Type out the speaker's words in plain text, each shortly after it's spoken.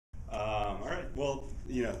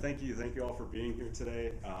Thank you all for being here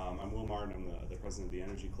today. I'm Will Martin. I'm the president of the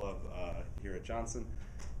Energy Club here at Johnson,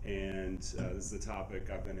 and this is a topic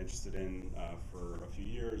I've been interested in for a few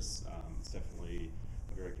years. It's definitely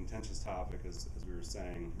a very contentious topic, as we were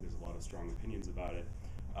saying. There's a lot of strong opinions about it.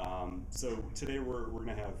 So today we're going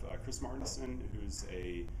to have Chris Martenson, who's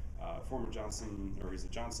a former Johnson, or he's a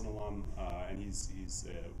Johnson alum, and he's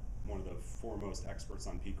one of the foremost experts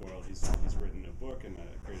on peak oil. He's written a book and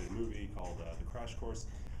created a movie called The Crash Course,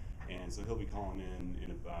 and so he'll be calling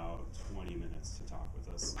in about 20 minutes to talk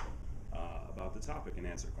with us about the topic and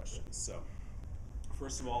answer questions. So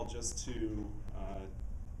first of all, just to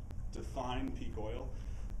define peak oil.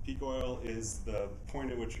 Peak oil is the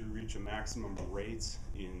point at which you reach a maximum rate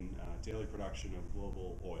in daily production of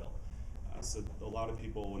global oil. So a lot of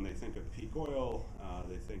people, when they think of peak oil,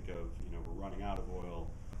 they think of, we're running out of oil,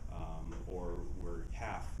 or we're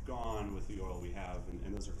half gone with the oil we have,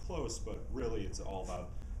 and those are close, but really it's all about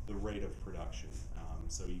the rate of production.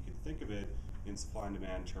 So you can think of it in supply and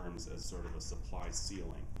demand terms as sort of a supply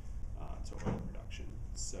ceiling to oil production.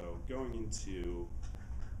 So going into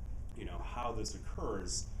how this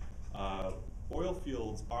occurs, oil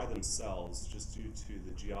fields by themselves, just due to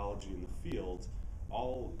the geology in the field,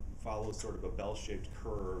 all follow sort of a bell-shaped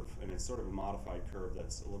curve, and it's sort of a modified curve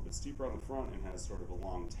that's a little bit steeper on the front and has sort of a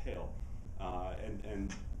long tail.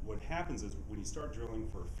 And what happens is when you start drilling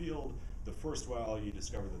for a field, the first well you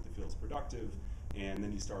discover that the field's productive, and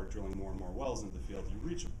then you start drilling more and more wells into the field. You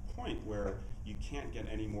reach a point where you can't get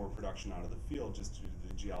any more production out of the field just due to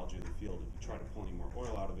the geology of the field. If you try to pull any more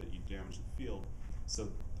oil out of it, you damage the field. So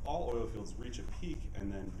all oil fields reach a peak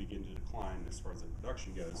and then begin to decline as far as the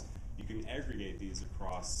production goes. You can aggregate these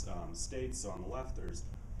across states. So on the left, there's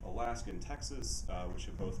Alaska and Texas, which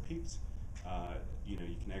have both peaked. You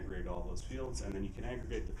can aggregate all those fields, and then you can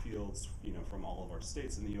aggregate the fields, from all of our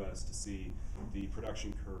states in the U.S. to see the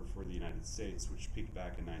production curve for the United States, which peaked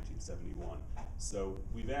back in 1971. So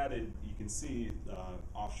we've added, you can see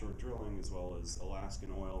offshore drilling as well as Alaskan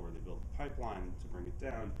oil, where they built the pipeline to bring it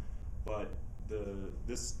down. But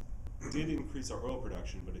this did increase our oil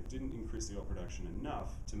production, but it didn't increase the oil production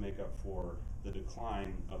enough to make up for the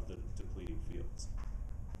decline of the depleting fields.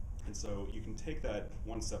 And so you can take that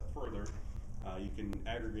one step further. You can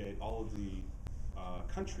aggregate all of the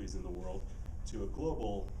countries in the world to a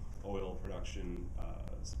global oil production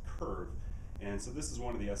curve. And so this is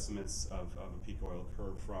one of the estimates of a peak oil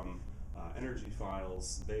curve from Energy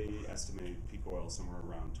Files. They estimated peak oil somewhere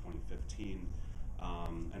around 2015.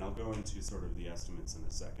 And I'll go into sort of the estimates in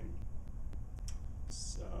a second.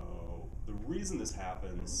 So the reason this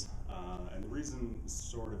happens, and the reason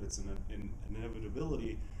sort of it's an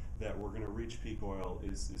inevitability that we're going to reach peak oil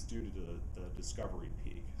is due to the discovery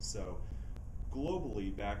peak. So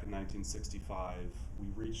globally, back in 1965,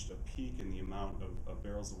 we reached a peak in the amount of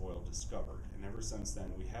barrels of oil discovered. And ever since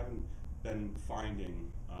then, we haven't been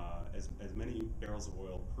finding as many barrels of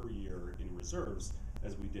oil per year in reserves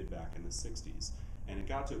as we did back in the 60s. And it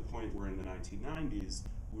got to a point where in the 1990s,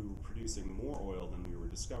 we were producing more oil than we were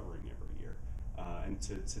discovering every year. And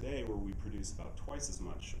to today, where we produce about twice as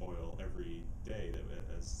much oil every day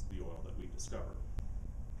as the oil that we discover.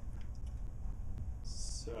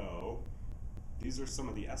 So these are some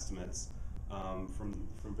of the estimates from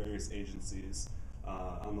various agencies.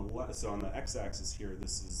 So on the x-axis here,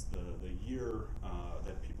 this is the year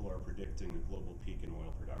that people are predicting a global peak in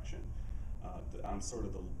oil production. On sort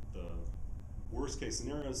of the worst case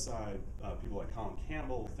scenario side, people like Colin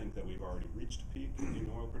Campbell think that we've already reached a peak in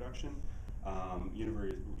oil production.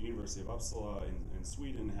 University of Uppsala in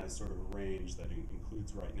Sweden has sort of a range that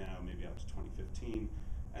includes right now maybe up to 2015.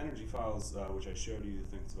 Energy Files, which I showed you,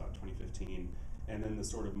 thinks about 2015. And then the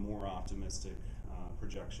sort of more optimistic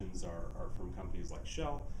projections are from companies like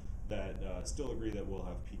Shell that still agree that we'll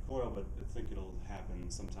have peak oil, but think it'll happen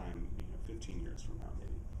sometime 15 years from now maybe.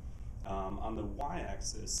 On the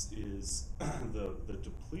y-axis is the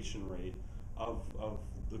depletion rate of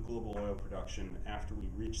the global oil production after we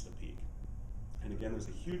reach the peak. And again, there's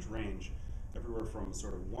a huge range, everywhere from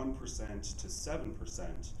sort of 1% to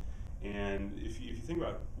 7%. And if you think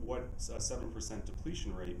about what a 7%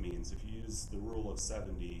 depletion rate means, if you use the rule of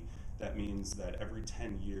 70, that means that every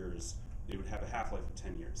 10 years, it would have a half-life of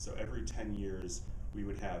 10 years. So every 10 years, we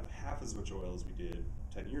would have half as much oil as we did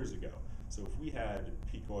 10 years ago. So if we had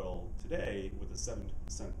peak oil today with a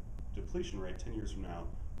 7% depletion rate, 10 years from now,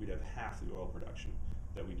 we'd have half the oil production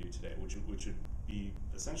that we do today, which would be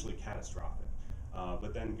essentially catastrophic.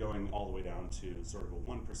 But then going all the way down to sort of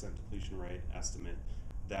a 1% depletion rate estimate,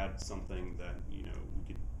 that's something that we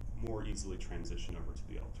could more easily transition over to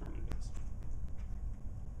the alternatives.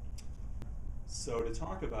 So to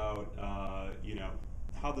talk about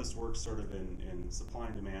how this works sort of in supply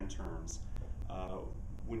and demand terms,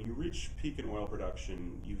 when you reach peak in oil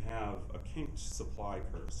production, you have a kinked supply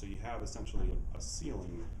curve. So you have essentially a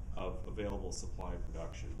ceiling of available supply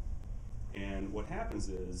production. And what happens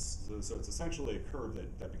is, so it's essentially a curve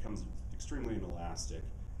that becomes extremely inelastic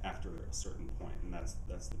after a certain point, and that's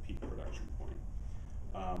the peak production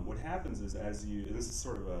point. What happens is, and this is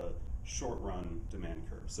sort of a short run demand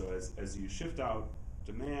curve. So as you shift out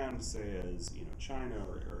demand, say as China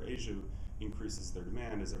or Asia increases their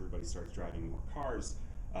demand, as everybody starts driving more cars,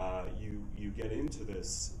 you get into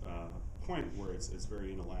this point where it's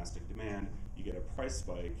very inelastic demand. You get a price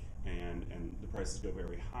spike, and the prices go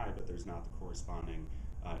very high, but there's not the corresponding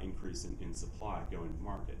increase in supply going to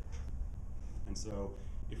market. And so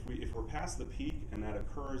if we're past the peak, and that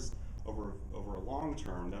occurs over a long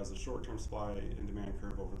term, that was a short-term supply and demand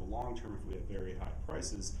curve. Over the long term, if we have very high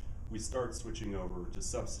prices, we start switching over to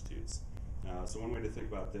substitutes. So one way to think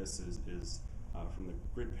about this is from the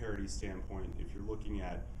grid parity standpoint. If you're looking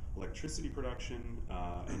at electricity production,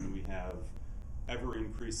 and we have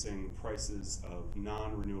ever-increasing prices of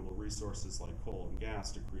non-renewable resources like coal and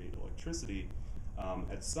gas to create electricity,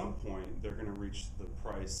 at some point they're going to reach the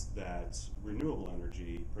price that renewable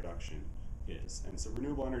energy production is. And so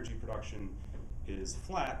renewable energy production is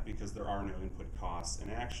flat because there are no input costs,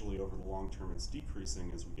 and actually over the long term it's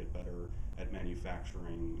decreasing as we get better at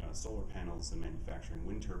manufacturing solar panels and manufacturing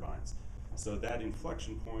wind turbines. So that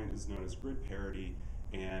inflection point is known as grid parity,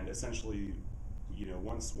 and essentially,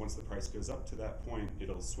 once the price goes up to that point,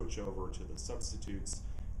 it'll switch over to the substitutes,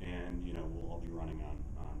 and we'll all be running on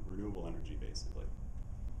renewable energy basically.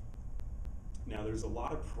 Now there's a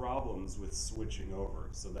lot of problems with switching over,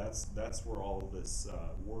 so that's where all of this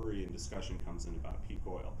worry and discussion comes in about peak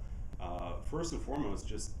oil. First and foremost,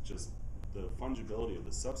 just the fungibility of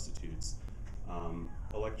the substitutes.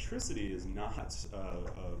 Electricity is not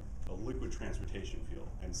a liquid transportation fuel,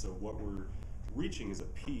 and so what we're reaching is a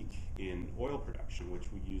peak in oil production, which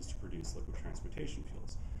we use to produce liquid transportation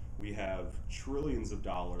fuels. We have trillions of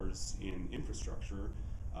dollars in infrastructure,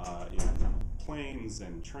 in planes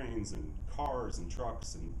and trains and cars and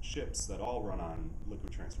trucks and ships that all run on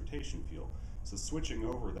liquid transportation fuel. So switching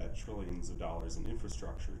over that trillions of dollars in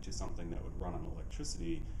infrastructure to something that would run on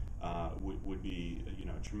electricity would be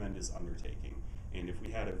a tremendous undertaking. And if we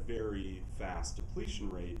had a very fast depletion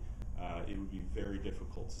rate, it would be very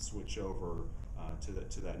difficult to switch over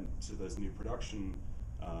to those new production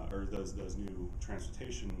or those new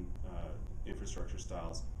transportation infrastructure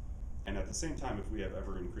styles. And at the same time, if we have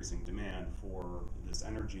ever increasing demand for this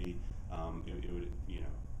energy, it would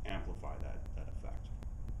amplify that effect.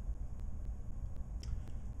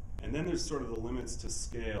 And then there's sort of the limits to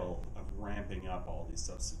scale of ramping up all these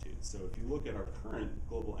substitutes. So if you look at our current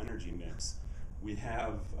global energy mix, we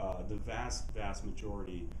have the vast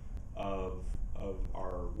majority of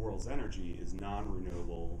our world's energy is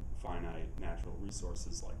non-renewable, finite natural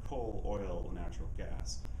resources like coal, oil, natural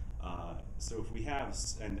gas. So if we have,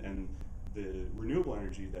 and the renewable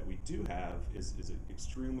energy that we do have is an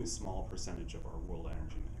extremely small percentage of our world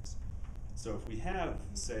energy mix. So if we have,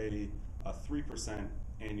 say, a 3%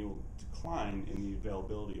 annual decline in the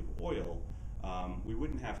availability of oil, we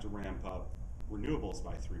wouldn't have to ramp up renewables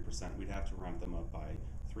by 3%. We'd have to ramp them up by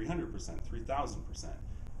 300%, 3,000%.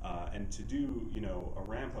 And to do, a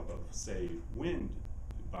ramp up of, say, wind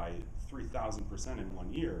by 3,000% in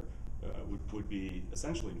 1 year would be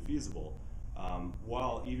essentially infeasible.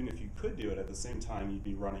 While even if you could do it, at the same time you'd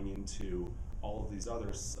be running into all of these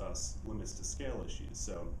other limits to scale issues.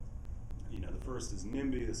 So, the first is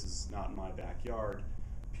NIMBY. This is not in my backyard.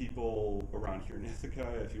 People around here in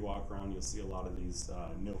Ithaca, if you walk around, you'll see a lot of these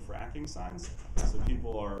no fracking signs. So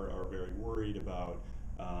people are very worried about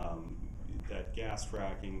that gas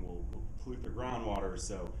fracking will pollute their groundwater,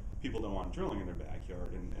 so people don't want drilling in their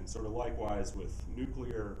backyard. And sort of likewise with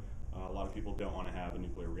nuclear, a lot of people don't want to have a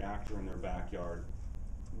nuclear reactor in their backyard.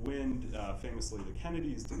 Wind, famously the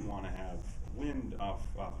Kennedys didn't want to have wind off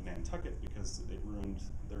of Nantucket because it ruined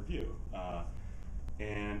their view.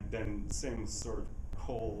 And then same sort of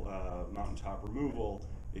coal mountaintop removal.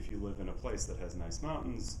 If you live in a place that has nice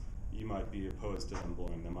mountains, you might be opposed to them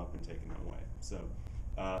blowing them up and taking them away. So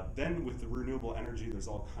then with the renewable energy, there's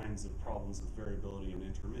all kinds of problems with variability and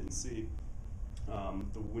intermittency.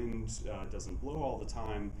 The wind doesn't blow all the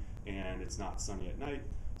time, and it's not sunny at night,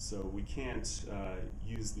 so we can't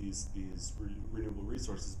use these renewable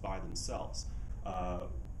resources by themselves.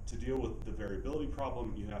 To deal with the variability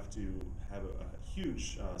problem, you have to have a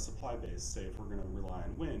huge supply base. Say if we're going to rely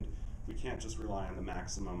on wind, we can't just rely on the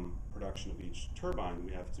maximum production of each turbine.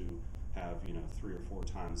 We have to have 3 or 4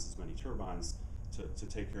 times as many turbines to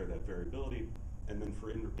take care of that variability. And then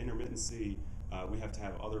for intermittency, we have to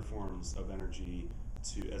have other forms of energy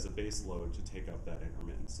as a base load to take up that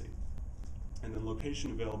intermittency. And then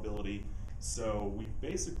location availability, so we've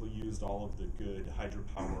basically used all of the good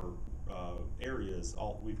hydropower areas.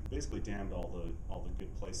 We've basically dammed all the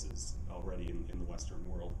good places already in the Western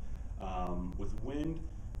world. With wind,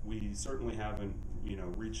 we certainly haven't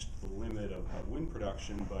reached the limit of wind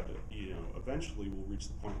production, but eventually we'll reach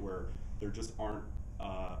the point where there just aren't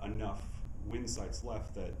enough wind sites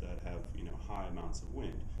left that have high amounts of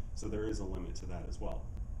wind. So there is a limit to that as well.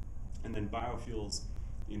 And then biofuels,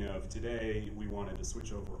 if today we wanted to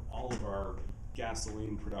switch over all of our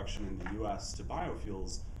gasoline production in the US to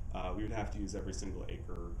biofuels, we would have to use every single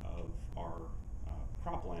acre of our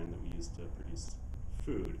cropland that we use to produce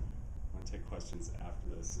food. I'm going to take questions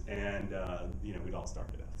after this. And we'd all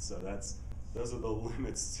starve to death. So those are the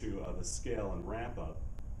limits to the scale and ramp up.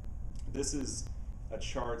 This is a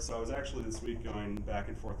chart. So I was actually this week going back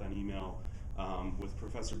and forth on email with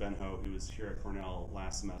Professor Ben Ho, who was here at Cornell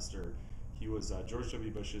last semester. He was George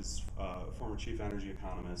W. Bush's former chief energy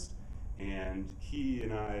economist, and he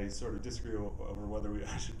and I sort of disagree over whether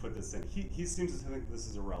I should put this in. He seems to think this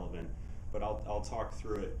is irrelevant, but I'll talk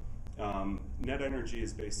through it. Net energy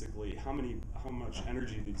is basically how much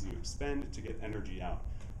energy did you expend to get energy out.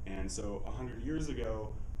 And so 100 years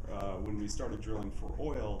ago, when we started drilling for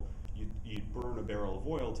oil, you'd burn a barrel of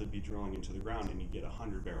oil to be drilling into the ground, and you'd get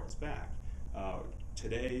 100 barrels back.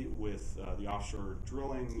 Today, with the offshore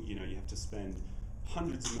drilling, you have to spend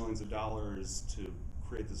hundreds of millions of dollars to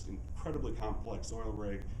create this incredibly complex oil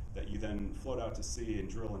rig that you then float out to sea and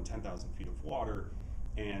drill in 10,000 feet of water.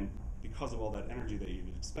 And because of all that energy that you've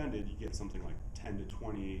expended, you get something like 10 to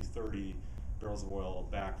 20, 30 barrels of oil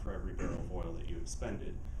back for every barrel of oil that you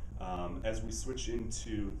expended. As we switch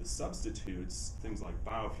into the substitutes, things like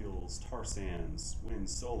biofuels, tar sands, wind,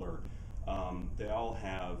 solar, they all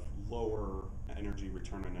have lower energy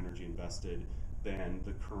return on energy invested than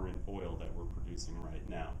the current oil that we're producing right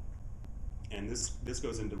now. And this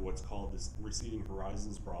goes into what's called this receding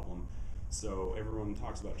horizons problem. So everyone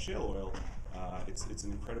talks about shale oil. It's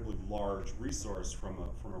an incredibly large resource from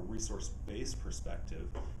a resource-based perspective,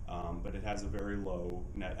 but it has a very low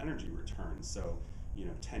net energy return. So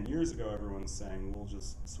 10 years ago, everyone's saying we'll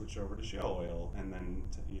just switch over to shale oil, and then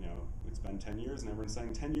it's been 10 years, and everyone's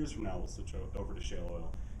saying 10 years from now we'll switch over to shale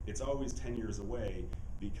oil. It's always 10 years away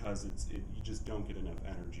because you just don't get enough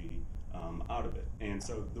energy out of it. And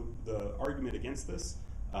so the argument against this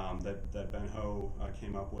that Ben Ho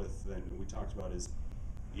came up with and we talked about is,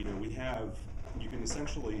 you can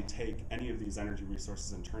essentially take any of these energy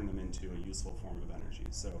resources and turn them into a useful form of energy.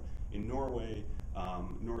 So in Norway,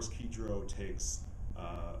 Norsk Hydro takes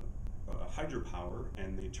hydropower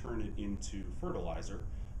and they turn it into fertilizer,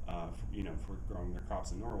 for growing their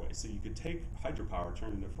crops in Norway. So you could take hydropower, turn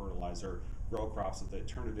it into fertilizer, grow crops with it,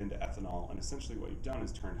 turn it into ethanol, and essentially what you've done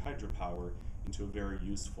is turned hydropower into a very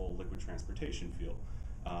useful liquid transportation fuel.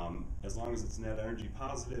 As long as it's net energy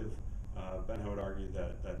positive, Ben Ho would argue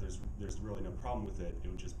that there's really no problem with it. It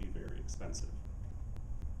would just be very expensive.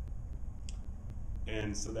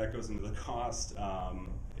 And so that goes into the cost.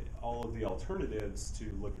 All of the alternatives to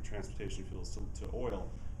liquid transportation fuels to oil,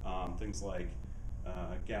 things like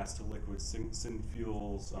gas to liquids, syn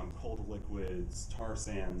fuels, coal to liquids, tar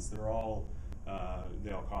sands, they all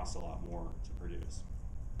cost a lot more to produce.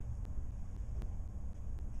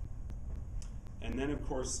 And then, of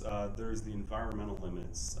course, there's the environmental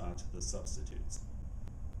limits to the substitutes.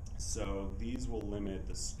 So these will limit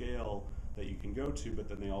the scale that you can go to, but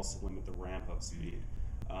then they also limit the ramp-up speed.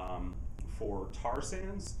 For tar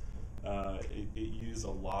sands, it uses a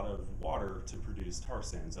lot of water to produce tar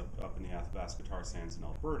sands up in the Athabasca tar sands in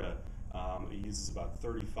Alberta. It uses about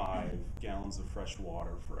 35 gallons of fresh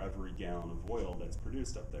water for every gallon of oil that's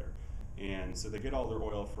produced up there. And so they get all their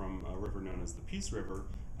oil from a river known as the Peace River,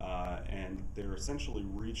 and they're essentially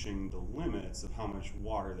reaching the limits of how much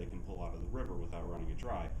water they can pull out of the river without running it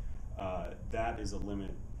dry. That is a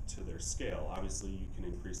limit to their scale. Obviously, you can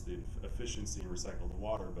increase the efficiency and recycle the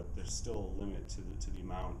water, but there's still a limit to the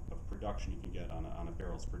amount of production you can get on a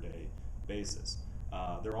barrels per day basis.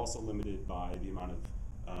 They're also limited by the amount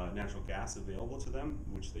of natural gas available to them,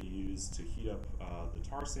 which they use to heat up the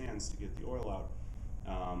tar sands to get the oil out.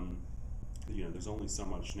 There's only so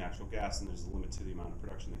much natural gas, and there's a limit to the amount of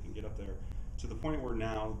production they can get up there, to the point where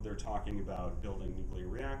now they're talking about building nuclear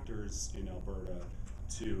reactors in Alberta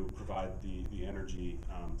to provide the energy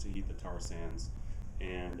to heat the tar sands.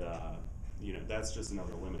 And that's just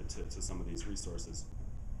another limit to some of these resources.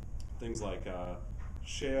 Things like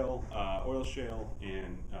shale, oil shale,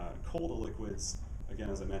 and coal to liquids. Again,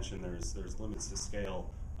 as I mentioned, there's limits to scale.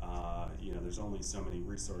 there's only so many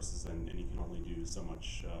resources, and you can only do so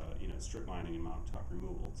much, strip mining and mountaintop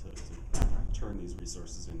removal to turn these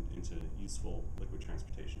resources into useful liquid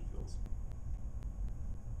transportation fuels.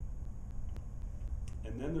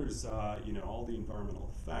 And then there's, all the environmental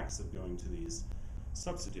effects of going to these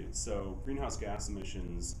substitutes. So greenhouse gas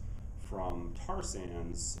emissions from tar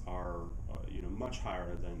sands are, much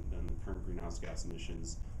higher than the current greenhouse gas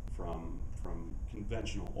emissions from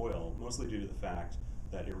conventional oil, mostly due to the fact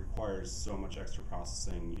that it requires so much extra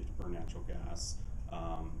processing. You have to burn natural gas,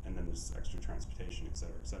 and then there's extra transportation, et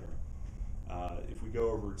cetera, et cetera. If we go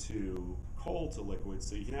over to coal to liquids,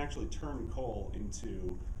 so you can actually turn coal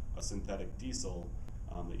into a synthetic diesel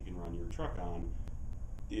that you can run your truck on,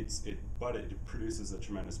 but it produces a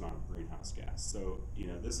tremendous amount of greenhouse gas. So,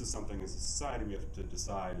 this is something as a society we have to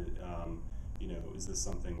decide, is this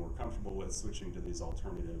something we're comfortable with, switching to these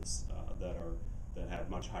alternatives that have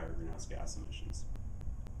much higher greenhouse gas emissions.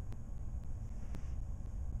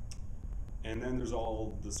 And then there's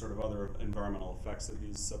all the sort of other environmental effects of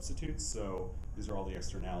these substitutes. So these are all the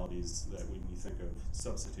externalities that when you think of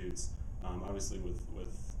substitutes. Obviously with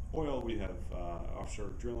oil, we have offshore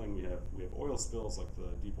drilling, we have oil spills like the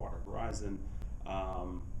Deepwater Horizon.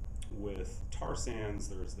 With tar sands,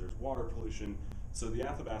 there's water pollution. So the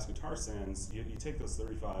Athabasca tar sands, you take those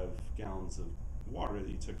 35 gallons of water that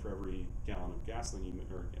you took for every gallon of gasoline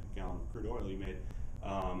or gallon of crude oil you made,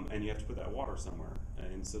 and you have to put that water somewhere.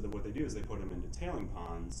 And so what they do is they put them into tailing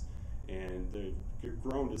ponds, and they've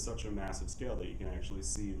grown to such a massive scale that you can actually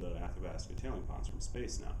see the Athabasca tailing ponds from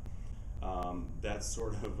space now. That's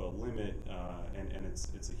sort of a limit, and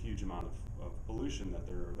it's a huge amount of pollution that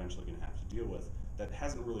they're eventually going to have to deal with that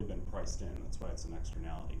hasn't really been priced in. That's why it's an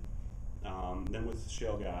externality. Then with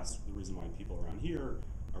shale gas, the reason why people around here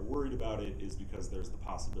are worried about it is because there's the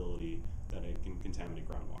possibility that it can contaminate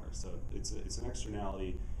groundwater. So it's an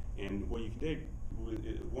externality, and what you can do,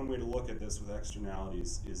 one way to look at this with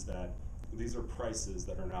externalities is that these are prices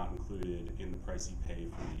that are not included in the price you pay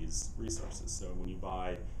for these resources. So when you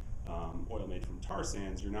buy oil made from tar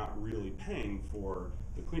sands, you're not really paying for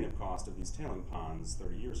the cleanup cost of these tailing ponds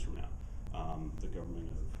 30 years from now. The government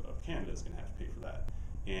of Canada is going to have to pay for that.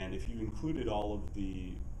 And if you included all of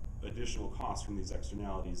the additional costs from these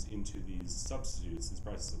externalities into these substitutes, these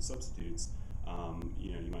prices of substitutes,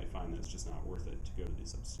 you might find that it's just not worth it to go to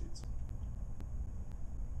these substitutes.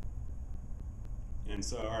 And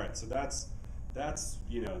so, all right, so that's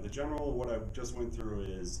the general. What I just went through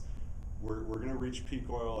is we're going to reach peak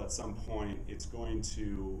oil at some point. It's going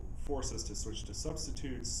to force us to switch to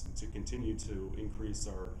substitutes to continue to increase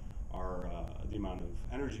the amount of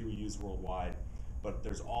energy we use worldwide. But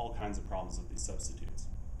there's all kinds of problems with these substitutes,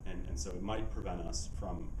 and so it might prevent us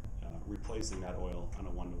from replacing that oil on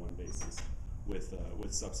a one-to-one basis with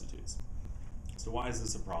substitutes. So why is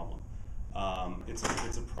this a problem?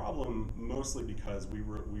 It's a problem mostly because we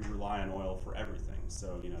rely on oil for everything.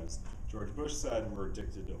 So as George Bush said, we're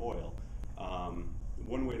addicted to oil.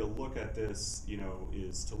 One way to look at this,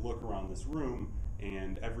 is to look around this room,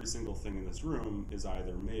 and every single thing in this room is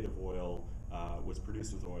either made of oil, was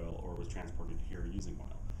produced with oil, or was transported here using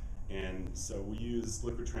oil. And so we use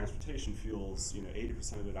liquid transportation fuels.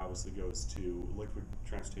 80% of it obviously goes to liquid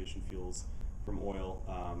transportation fuels from oil,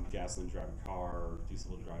 gasoline to drive a car,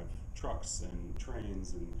 diesel to drive trucks and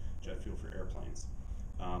trains, and jet fuel for airplanes.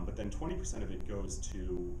 But then 20% of it goes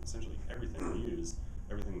to essentially everything we use,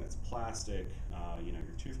 everything that's plastic, your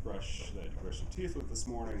toothbrush that you brush your teeth with this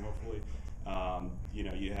morning, hopefully.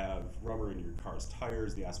 You have rubber in your car's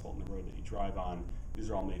tires, the asphalt in the road that you drive on. These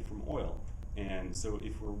are all made from oil. And so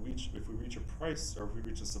if we reach a price, or if we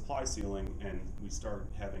reach a supply ceiling and we start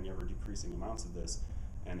having ever decreasing amounts of this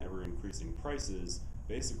and ever increasing prices,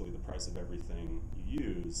 basically the price of everything you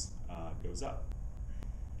use goes up.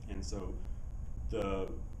 And so the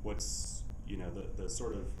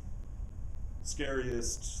sort of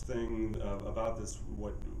scariest thing about this,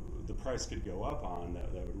 what the price could go up on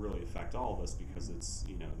that would really affect all of us, because it's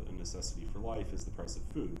a necessity for life, is the price of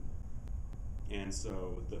food. And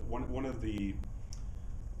so one of the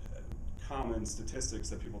common statistics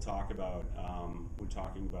that people talk about when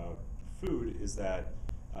talking about food is that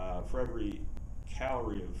for every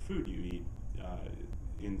calorie of food you eat,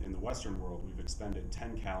 in the Western world, we've expended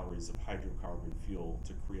 10 calories of hydrocarbon fuel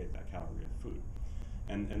to create that calorie of food.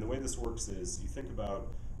 And the way this works is, you think about,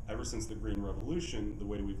 ever since the Green Revolution, the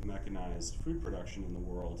way we've mechanized food production in the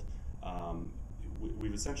world,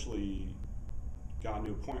 we've essentially gotten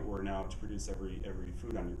to a point where now to produce every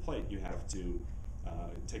food on your plate, you have to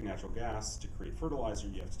take natural gas to create fertilizer,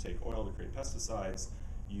 you have to take oil to create pesticides,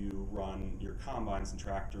 you run your combines and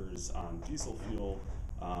tractors on diesel fuel,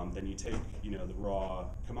 Then you take the raw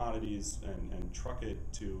commodities and truck it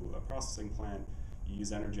to a processing plant. You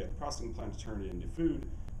use energy at the processing plant to turn it into food.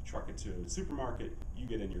 Truck it to a supermarket. You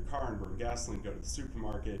get in your car and burn gasoline. Go to the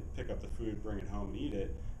supermarket, pick up the food, bring it home, and eat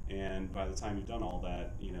it. And by the time you've done all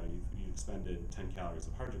that, you've expended 10 calories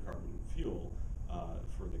of hydrocarbon fuel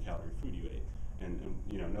for the calorie food you ate. And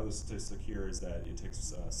another statistic here is that it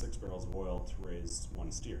takes 6 barrels of oil to raise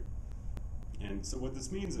 1 steer. And so what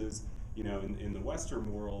this means is, in the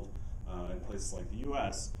Western world, in places like the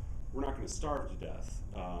U.S., we're not going to starve to death.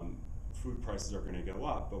 Food prices are going to go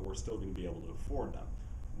up, but we're still going to be able to afford them.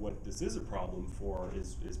 What this is a problem for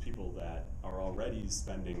is people that are already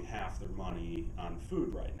spending half their money on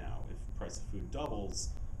food right now. If the price of food doubles,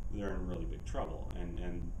 they're in really big trouble,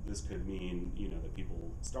 and this could mean that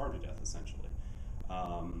people starve to death essentially.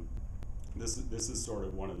 This is sort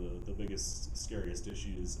of one of the biggest, scariest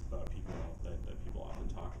issues about peak oil that people often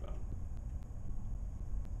talk about.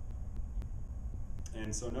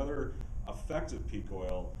 And so another effect of peak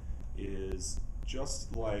oil is,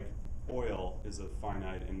 just like oil is a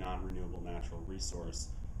finite and non-renewable natural resource,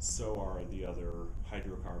 so are the other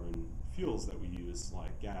hydrocarbon fuels that we use,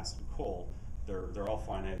 like gas and coal. They're all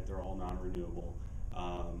finite, they're all non-renewable.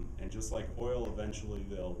 And just like oil, eventually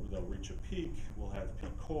they'll reach a peak. We'll have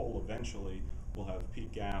peak coal eventually. We'll have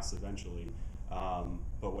peak gas eventually.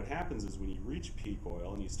 But what happens is when you reach peak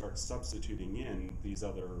oil and you start substituting in these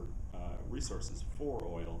other resources for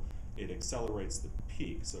oil, it accelerates the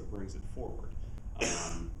peak, so it brings it forward.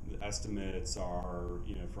 The estimates are,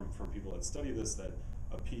 from people that study this, that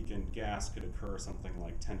a peak in gas could occur something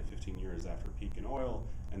like 10 to 15 years after a peak in oil,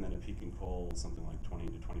 and then a peak in coal something like 20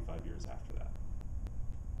 to 25 years after that.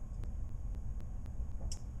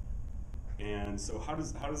 And so how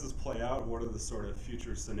does this play out? What are the sort of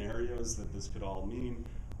future scenarios that this could all mean?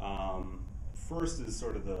 First is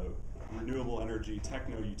sort of the renewable energy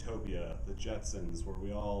techno-utopia, the Jetsons, where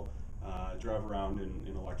we all drive around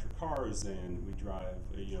in electric cars, and we drive,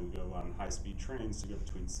 we go on high-speed trains to go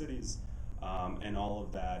between cities, and all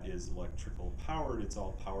of that is electrical powered. It's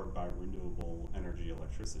all powered by renewable energy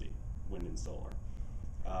electricity, wind and solar.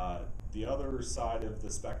 The other side of the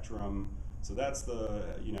spectrum, so that's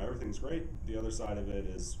everything's great. The other side of it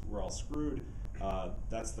is we're all screwed.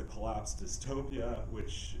 That's the collapse dystopia,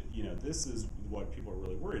 which, this is what people are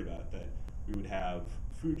really worried about, that we would have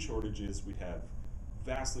food shortages, we'd have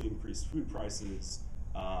vastly increased food prices.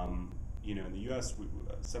 In the U.S.,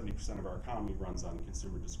 70% of our economy runs on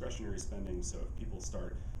consumer discretionary spending, so if people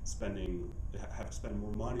start have to spend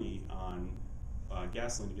more money on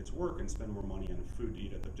gasoline to get to work and spend more money on food to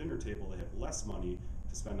eat at their dinner table, they have less money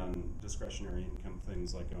to spend on discretionary income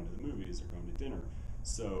things like going to the movies or going to dinner.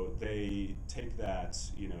 So they take that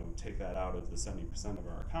out of the 70% of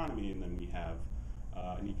our economy, and then we have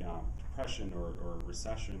an economic depression or a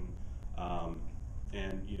recession.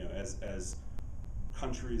 As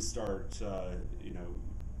countries start,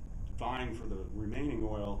 vying for the remaining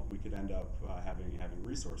oil, we could end up having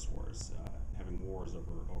resource wars, having wars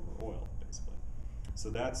over oil, basically. So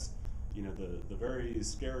that's the very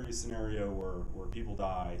scary scenario where people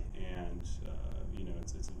die, and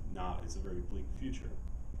it's a very bleak future.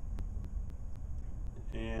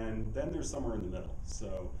 And then there's somewhere in the middle.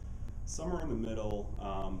 So somewhere in the middle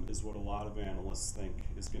is what a lot of analysts think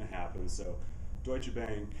is going to happen. So Deutsche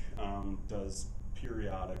Bank does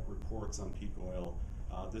periodic reports on peak oil.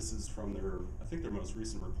 This is from their most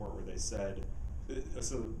recent report, where they said,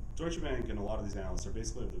 so Deutsche Bank and a lot of these analysts are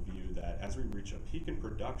basically of the view that as we reach a peak in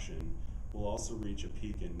production, we'll also reach a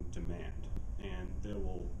peak in demand, and they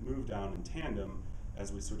will move down in tandem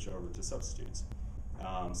as we switch over to substitutes.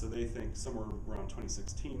 So they think somewhere around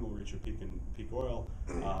 2016 we'll reach a peak in peak oil,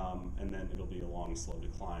 and then it'll be a long, slow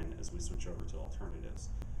decline as we switch over to alternatives.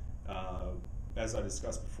 As I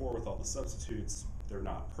discussed before, with all the substitutes, they're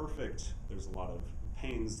not perfect. There's a lot of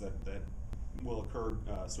pains that will occur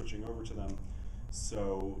switching over to them.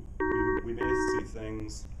 So we may see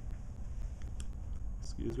things.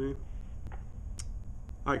 Excuse me.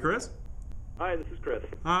 Hi, Chris. Hi, this is Chris.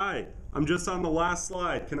 Hi. I'm just on the last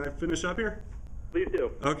slide. Can I finish up here? Please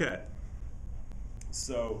do. Okay.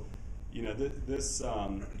 So, this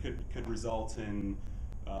could result in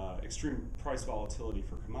extreme price volatility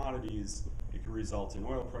for commodities. It could result in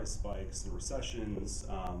oil price spikes and recessions,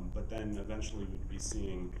 but then eventually we'd be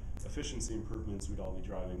seeing efficiency improvements. We'd all be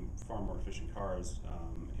driving far more efficient cars,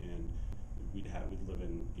 and we'd live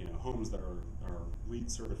in homes that are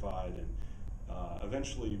LEED certified, and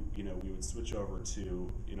eventually we would switch over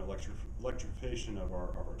to electrification of our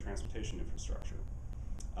transportation infrastructure,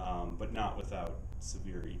 but not without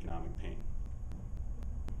severe economic pain.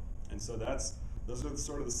 And so those are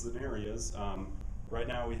sort of the scenarios. Right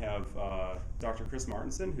now we have Dr. Chris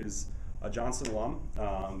Martenson, who's a Johnson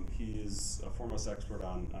alum. He is a foremost expert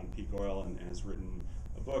on peak oil and has written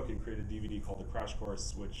a book and created a DVD called The Crash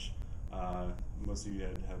Course, which most of you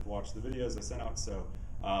have watched the videos I sent out. So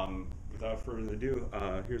without further ado,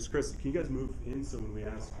 here's Chris. Can you guys move in so when we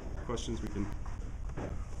ask questions we can...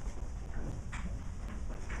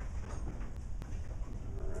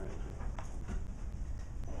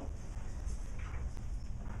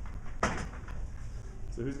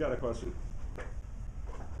 So who's got a question?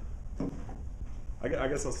 I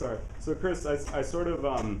guess I'll start. So Chris, I sort of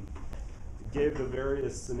gave the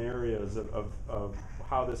various scenarios of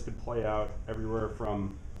how this could play out everywhere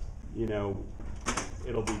from, you know,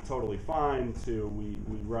 it'll be totally fine to we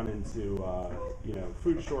run into, you know,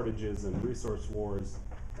 food shortages and resource wars,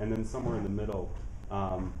 and then somewhere in the middle.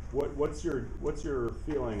 What's your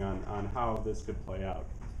feeling on how this could play out?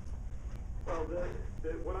 Well,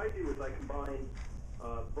 what I do is I combine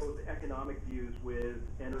both economic views with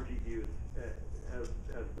energy views as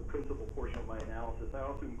the principal portion of my analysis. I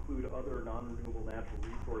also include other non-renewable natural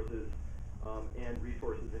resources and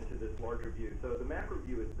resources into this larger view. So the macro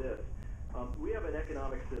view is this. We have an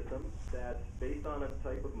economic system that's based on a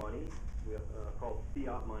type of money called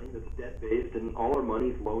fiat money that's debt-based, and all our money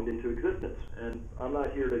is loaned into existence. And I'm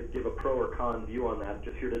not here to give a pro or con view on that. I'm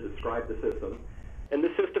just here to describe the system. And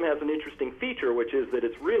this system has an interesting feature, which is that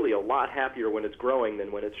it's really a lot happier when it's growing than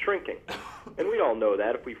when it's shrinking. And we all know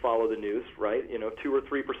that if we follow the news, right? You know, 2 or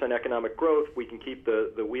 3% economic growth, we can keep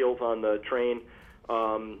the wheels on the train.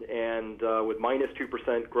 And with minus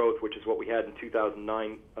 2% growth, which is what we had in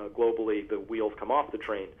 2009 globally, the wheels come off the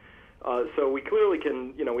train. So we clearly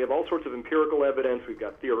can, you know, we have all sorts of empirical evidence. We've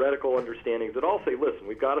got theoretical understandings that all say, listen,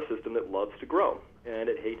 we've got a system that loves to grow and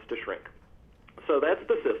it hates to shrink. So that's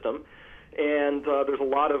the system. And there's a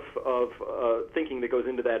lot of thinking that goes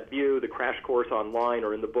into that view. The crash course online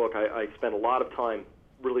or in the book, I spent a lot of time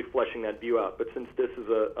really fleshing that view out. But since this is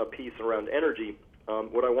a piece around energy,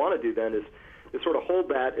 what I want to do then is sort of hold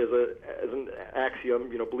that as an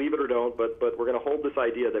axiom, you know, believe it or don't, but we're going to hold this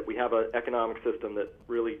idea that we have an economic system that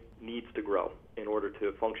really needs to grow in order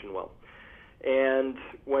to function well. And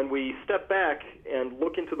when we step back and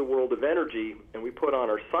look into the world of energy and we put on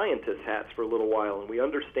our scientist hats for a little while and we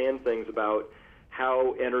understand things about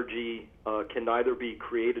how energy can neither be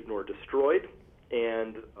created nor destroyed,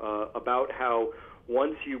 and about how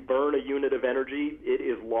once you burn a unit of energy, it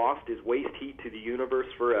is lost as waste heat to the universe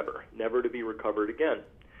forever, never to be recovered again.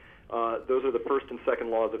 Those are the first and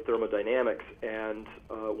second laws of thermodynamics. And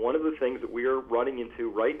one of the things that we are running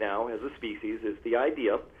into right now as a species is the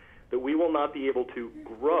idea that we will not be able to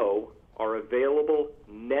grow our available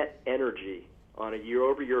net energy on a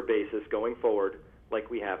year-over-year basis going forward like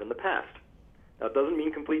we have in the past. Now, it doesn't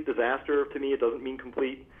mean complete disaster to me. It doesn't mean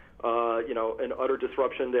complete, you know, an utter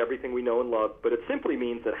disruption to everything we know and love. But it simply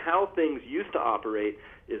means that how things used to operate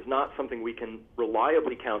is not something we can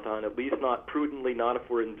reliably count on, at least not prudently, not if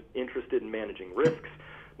we're interested in managing risks,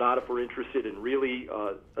 not if we're interested in really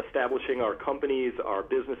establishing our companies, our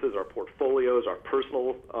businesses, our portfolios, our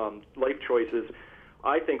personal life choices.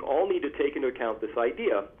 I think all need to take into account this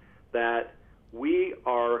idea that we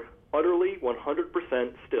are utterly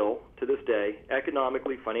 100% still, to this day,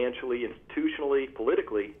 economically, financially, institutionally,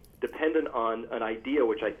 politically, dependent on an idea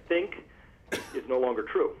which I think is no longer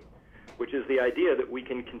true, which is the idea that we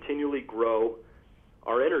can continually grow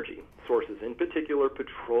our energy sources, in particular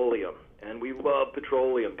petroleum. And we love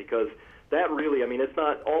petroleum because that really, I mean, it's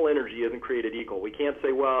not, all energy isn't created equal. We can't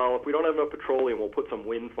say, well, if we don't have enough petroleum, we'll put some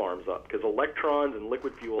wind farms up, because electrons and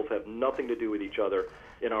liquid fuels have nothing to do with each other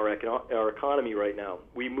in our economy right now.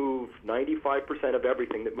 We move 95% of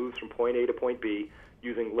everything that moves from point A to point B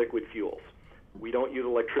using liquid fuels. We don't use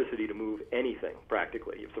electricity to move anything,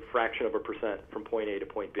 practically. It's a fraction of a percent from point A to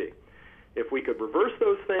point B. If we could reverse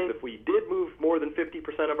those things, if we did move more than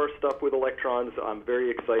 50% of our stuff with electrons, I'm very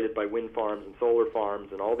excited by wind farms and solar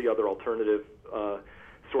farms and all the other alternative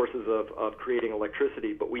sources of creating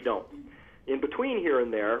electricity, but we don't. In between here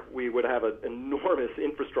and there, we would have an enormous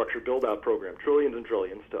infrastructure build-out program, trillions and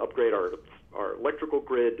trillions, to upgrade our electrical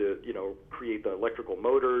grid, to, you know, create the electrical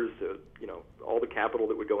motors, you know, all the capital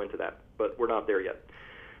that would go into that, but we're not there yet.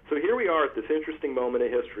 So here we are at this interesting moment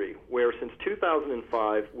in history where since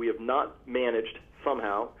 2005 we have not managed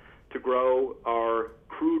somehow to grow our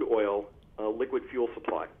crude oil liquid fuel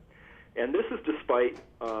supply. And this is despite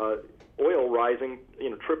oil rising, you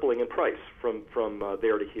know, tripling in price from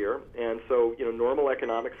there to here. And so, you know, normal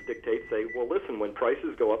economics dictates, say, well, listen, when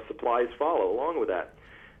prices go up, supplies follow along with that.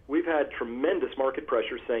 We've had tremendous market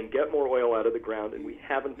pressure saying get more oil out of the ground, and we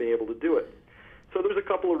haven't been able to do it. So there's a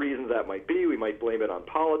couple of reasons that might be. We might blame it on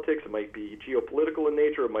politics. It might be geopolitical in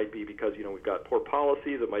nature. It might be because, we've got poor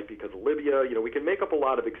policies. It might be because of Libya. We can make up a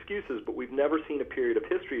lot of excuses, but we've never seen a period of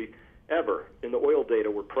history ever in the oil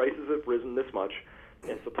data where prices have risen this much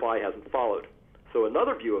and supply hasn't followed. So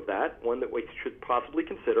another view of that, one that we should possibly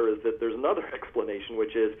consider, is that there's another explanation,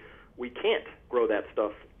 which is we can't grow that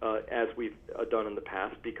stuff as we've done in the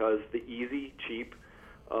past because the easy, cheap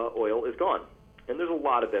oil is gone. And there's a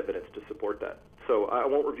lot of evidence to support that. So I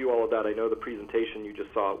won't review all of that. I know the presentation you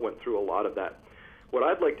just saw went through a lot of that. What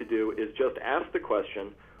I'd like to do is just ask the question,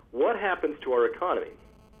 what happens to our economy,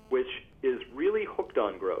 which is really hooked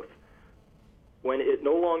on growth, when it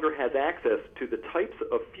no longer has access to the types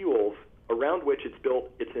of fuels around which it's built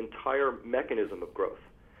its entire mechanism of growth?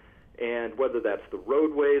 And whether that's the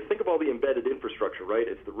roadways, think of all the embedded infrastructure, right?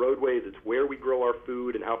 It's the roadways, it's where we grow our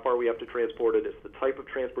food and how far we have to transport it. It's the type of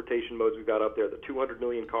transportation modes we've got out there, the 200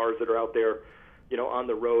 million cars that are out there, on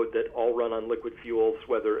the road that all run on liquid fuels,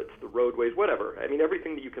 whether it's the roadways, whatever. I mean,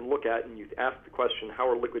 everything that you can look at and you ask the question, how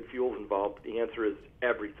are liquid fuels involved? The answer is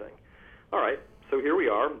everything. All right, so here we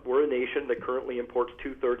are. We're a nation that currently imports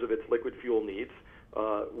 2/3 of its liquid fuel needs.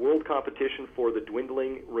 World competition for the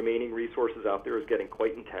dwindling remaining resources out there is getting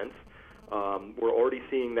quite intense. We're already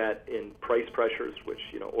seeing that in price pressures, which,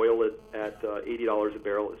 oil at $80 a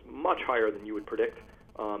barrel is much higher than you would predict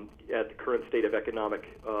at the current state of economic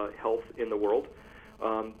health in the world.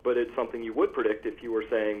 But it's something you would predict if you were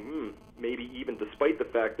saying, maybe even despite the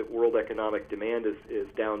fact that world economic demand is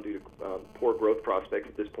down due to poor growth prospects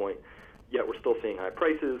at this point, yet we're still seeing high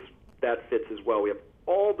prices. That fits as well. We have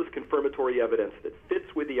all this confirmatory evidence that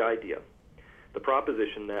fits with the idea, the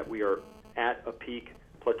proposition that we are at a peak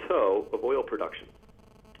plateau of oil production.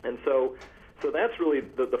 And so that's really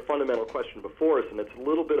the fundamental question before us, and it's a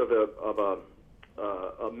little bit of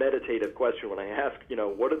a meditative question when I ask,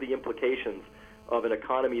 what are the implications of an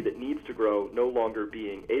economy that needs to grow no longer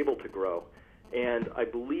being able to grow? And I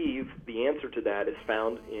believe the answer to that is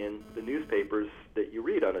found in the newspapers that you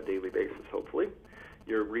read on a daily basis, hopefully.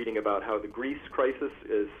 You're reading about how the Greece crisis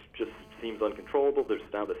just seems uncontrollable. There's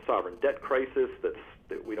now the sovereign debt crisis that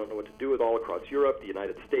we don't know what to do with all across Europe. The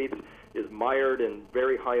United States is mired in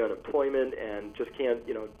very high unemployment and just can't,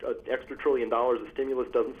 an extra $1 trillion of stimulus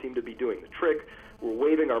doesn't seem to be doing the trick. We're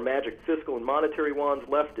waving our magic fiscal and monetary wands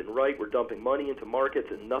left and right. We're dumping money into markets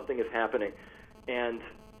and nothing is happening. And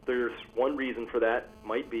there's one reason for that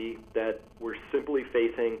might be that we're simply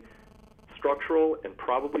facing structural and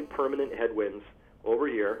probably permanent headwinds over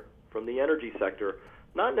here from the energy sector,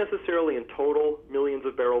 not necessarily in total millions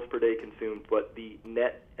of barrels per day consumed, but the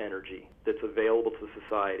net energy that's available to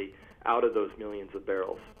society out of those millions of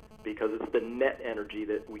barrels, because it's the net energy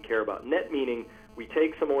that we care about. Net meaning we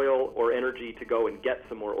take some oil or energy to go and get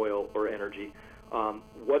some more oil or energy.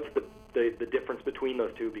 What's the difference between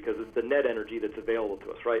those two? Because it's the net energy that's available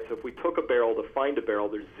to us, right? So if we took a barrel to find a barrel,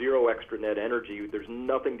 there's zero extra net energy. There's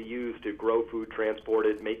nothing to use to grow food, transport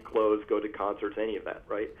it, make clothes, go to concerts, any of that,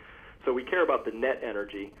 right? So we care about the net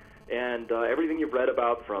energy. And everything you've read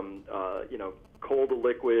about from, coal to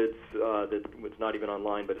liquids, that's not even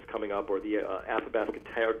online, but it's coming up, or the Athabasca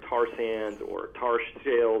tar sands or tar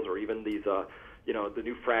shales, or even these, the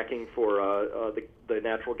new fracking for the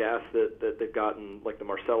natural gas that they've gotten, like the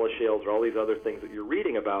Marcellus shales or all these other things that you're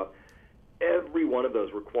reading about. Every one of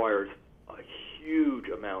those requires a huge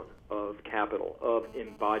amount of capital, of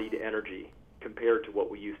embodied energy compared to what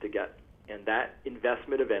we used to get. And that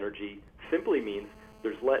investment of energy simply means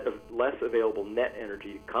there's less available net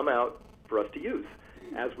energy to come out for us to use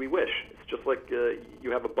as we wish. It's just like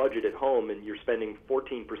you have a budget at home and you're spending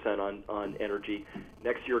 14% on energy.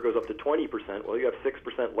 Next year it goes up to 20%. Well, you have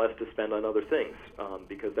 6% less to spend on other things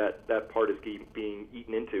because that part is being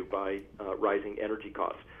eaten into by rising energy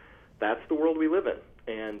costs. That's the world we live in,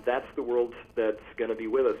 and that's the world that's going to be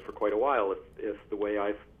with us for quite a while if the way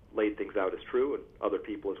I've laid things out is true, and other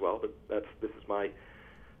people as well. But this is my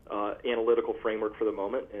analytical framework for the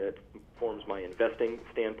moment, and it informs my investing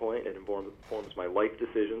standpoint, it informs my life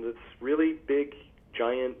decisions. It's really big,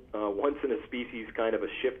 giant, once-in-a-species kind of a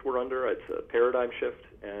shift we're under. It's a paradigm shift,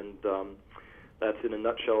 and that's in a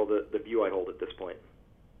nutshell the view I hold at this point.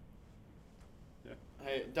 Yeah.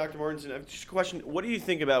 Hey, Dr. Martenson, just a question. What do you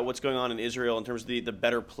think about what's going on in Israel in terms of the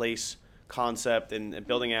better place concept and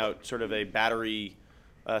building out sort of a battery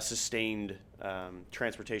sustained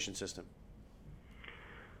transportation system?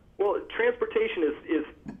 Well, transportation is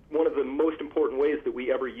one of the most important ways that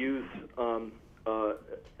we ever use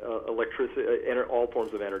electricity, all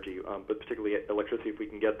forms of energy, but particularly electricity if we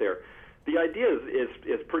can get there. The idea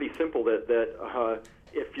is pretty simple that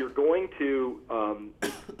if you're going to,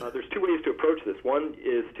 there's two ways to approach this. One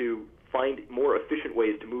is to find more efficient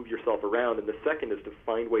ways to move yourself around, and the second is to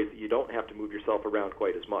find ways that you don't have to move yourself around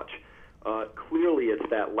quite as much. Clearly, it's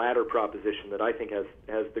that latter proposition that I think has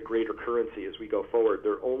the greater currency as we go forward.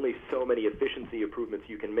 There are only so many efficiency improvements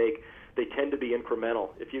you can make. They tend to be incremental.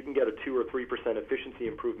 If you can get a 2 or 3% efficiency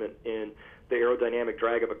improvement in the aerodynamic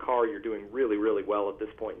drag of a car, you're doing really, really well at this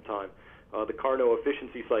point in time. The Carnot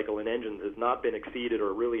efficiency cycle in engines has not been exceeded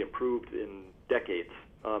or really improved in decades.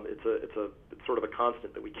 It's sort of a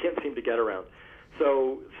constant that we can't seem to get around.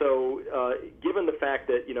 So given the fact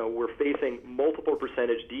that we're facing multiple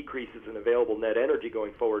percentage decreases in available net energy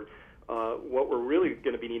going forward, what we're really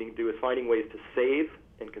going to be needing to do is finding ways to save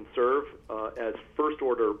and conserve as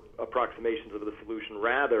first-order approximations of the solution,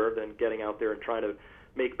 rather than getting out there and trying to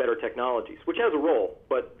make better technologies, which has a role,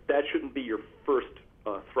 but that shouldn't be your first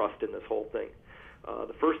thrust in this whole thing.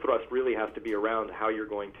 The first thrust really has to be around how you're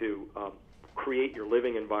going to create your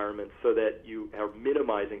living environment so that you are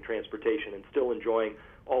minimizing transportation and still enjoying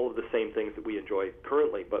all of the same things that we enjoy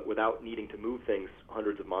currently, but without needing to move things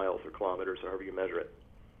hundreds of miles or kilometers, or however you measure it.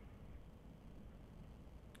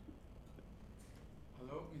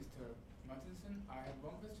 Hello, Mr. Martenson. I have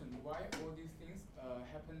one question. Why all these things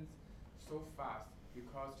happen so fast?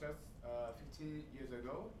 Because just 15 years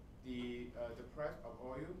ago, the price of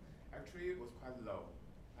oil actually was quite low.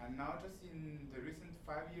 And now just in the recent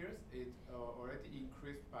 5 years, it already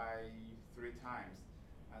increased by 3 times.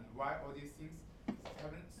 And why all these things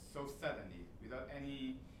happen so suddenly, without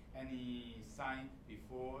any sign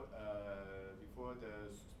before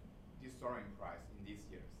the soaring price in these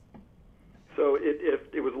years? So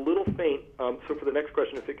it was a little faint. So for the next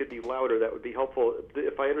question, if it could be louder, that would be helpful.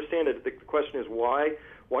 If I understand it, the question is why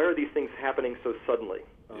are these things happening so suddenly?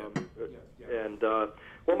 And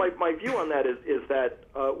well, my view on that is that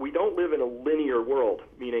we don't live in a linear world,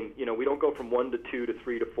 meaning we don't go from 1 to 2 to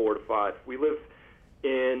 3 to 4 to 5. We live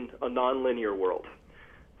in a nonlinear world.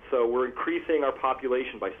 So we're increasing our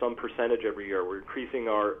population by some percentage every year. We're increasing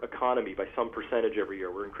our economy by some percentage every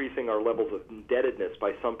year. We're increasing our levels of indebtedness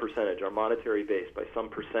by some percentage, our monetary base by some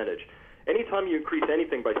percentage. Anytime you increase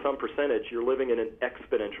anything by some percentage, you're living in an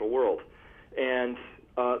exponential world. And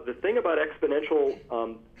the thing about exponential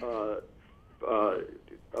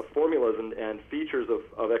formulas and features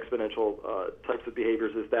of exponential types of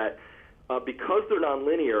behaviors is that because they're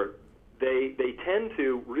nonlinear, they tend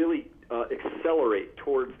to really accelerate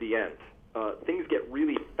towards the end. Things get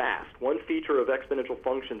really fast. One feature of exponential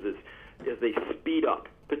functions is they speed up,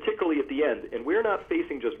 particularly at the end. And we're not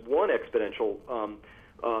facing just one exponential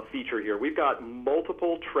feature here. We've got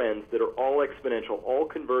multiple trends that are all exponential, all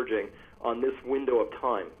converging on this window of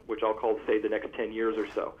time, which I'll call, say, the next 10 years or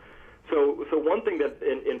so. So one thing that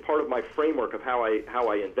in part of my framework of how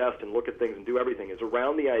I invest and look at things and do everything is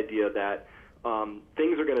around the idea that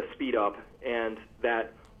things are going to speed up, and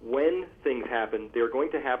that when things happen, they're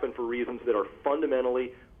going to happen for reasons that are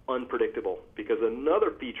fundamentally unpredictable. Because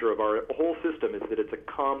another feature of our whole system is that it's a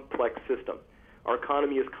complex system. Our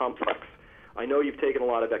economy is complex. I know you've taken a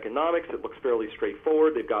lot of economics. It looks fairly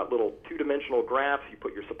straightforward. They've got little two-dimensional graphs. You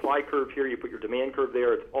put your supply curve here, you put your demand curve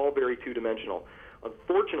there. It's all very two-dimensional.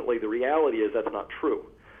 Unfortunately, the reality is that's not true.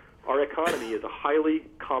 Our economy is a highly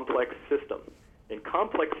complex system. And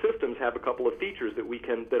complex systems have a couple of features that you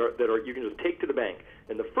can just take to the bank.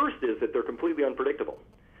 And the first is that they're completely unpredictable.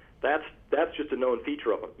 That's just a known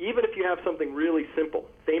feature of them. Even if you have something really simple,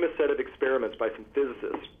 famous set of experiments by some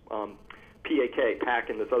physicists, Pack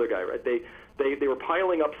and this other guy, right? They were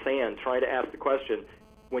piling up sand, trying to ask the question: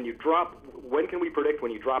 when can we predict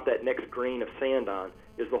when you drop that next grain of sand on,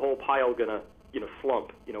 is the whole pile gonna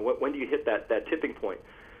slump? When do you hit that tipping point?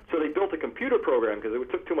 So they built a computer program, because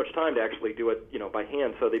it took too much time to actually do it, by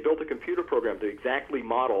hand. So they built a computer program to exactly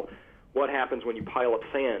model what happens when you pile up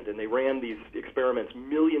sand. And they ran these experiments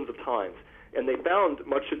millions of times. And they found,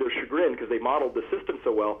 much to their chagrin, because they modeled the system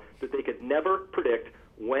so well, that they could never predict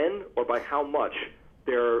when or by how much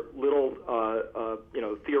their little,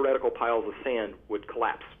 theoretical piles of sand would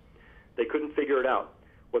collapse. They couldn't figure it out.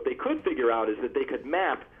 What they could figure out is that they could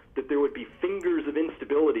map that there would be fingers of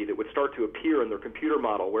instability that would start to appear in their computer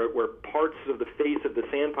model, where parts of the face of the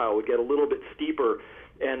sand pile would get a little bit steeper,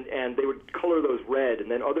 and they would color those red,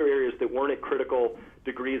 and then other areas that weren't at critical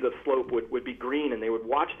degrees of slope would be green, and they would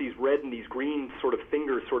watch these red and these green sort of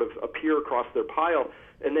fingers sort of appear across their pile,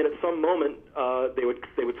 and then at some moment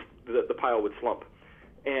the pile would slump.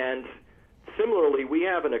 And similarly, we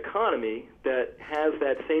have an economy that has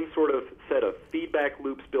that same sort of set of feedback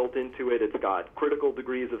loops built into it. It's got critical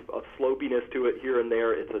degrees of slopiness to it here and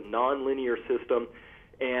there. It's a nonlinear system,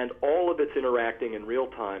 and all of it's interacting in real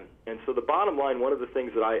time. And so the bottom line, one of the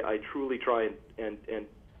things that I truly try and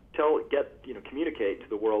communicate to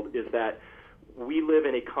the world is that we live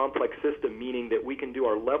in a complex system, meaning that we can do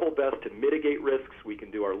our level best to mitigate risks, we can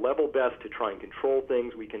do our level best to try and control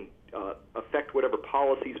things, we can affect whatever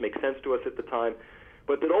policies make sense to us at the time,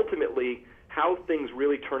 but that ultimately how things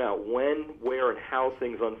really turn out, when, where, and how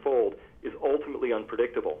things unfold is ultimately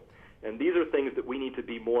unpredictable. And these are things that we need to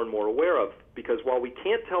be more and more aware of, because while we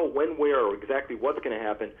can't tell when, where, or exactly what's going to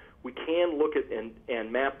happen, we can look at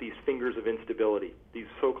and map these fingers of instability, these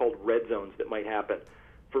so-called red zones that might happen.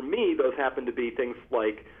 For me, those happen to be things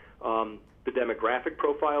like the demographic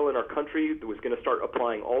profile in our country that was going to start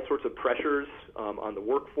applying all sorts of pressures on the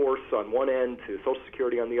workforce on one end to Social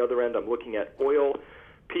Security on the other end. I'm looking at oil,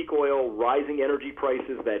 peak oil, rising energy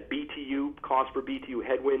prices, that BTU, cost per BTU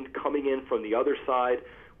headwind coming in from the other side.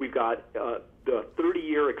 We've got the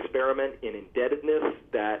 30-year experiment in indebtedness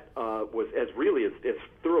that was as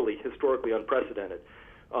thoroughly historically unprecedented.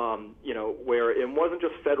 Where it wasn't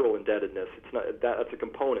just federal indebtedness, that's a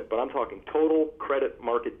component, but I'm talking total credit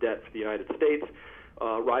market debt for the United States,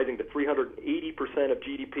 rising to 380% of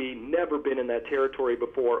GDP, never been in that territory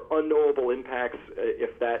before, unknowable impacts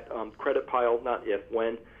if that credit pile, not if,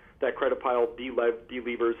 when, that credit pile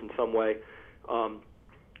delevers in some way.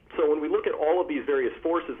 So when we look at all of these various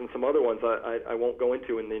forces and some other ones I won't go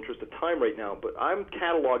into in the interest of time right now, but I'm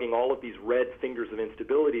cataloging all of these red fingers of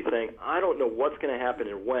instability saying, I don't know what's going to happen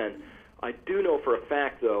and when. I do know for a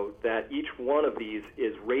fact, though, that each one of these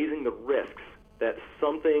is raising the risks that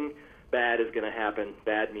something bad is going to happen,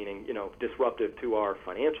 bad meaning, disruptive to our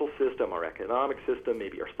financial system, our economic system,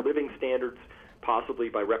 maybe our living standards, possibly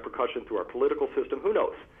by repercussion through our political system, who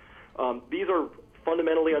knows? These are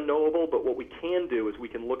fundamentally unknowable, but what we can do is we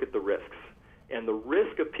can look at the risks. And the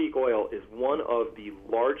risk of peak oil is one of the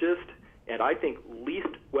largest and I think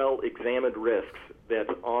least well-examined risks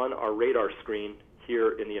that's on our radar screen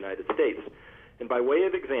here in the United States. And by way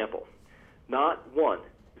of example, not one,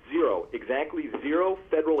 zero, exactly zero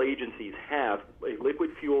federal agencies have a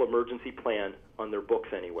liquid fuel emergency plan on their books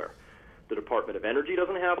anywhere. The Department of Energy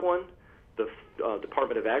doesn't have one. The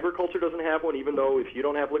Department of Agriculture doesn't have one, even though if you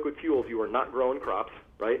don't have liquid fuels, you are not growing crops,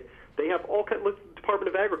 right? They have all kinds of Department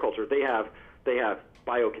of Agriculture. They have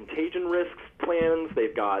biocontagion risks plans.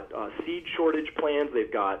 They've got seed shortage plans.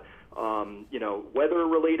 They've got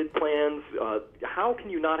weather-related plans. How can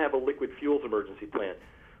you not have a liquid fuels emergency plan?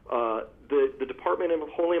 The Department of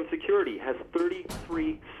Homeland Security has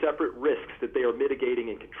 33 separate risks that they are mitigating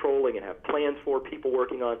and controlling and have plans for, people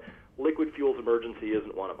working on. Liquid fuels emergency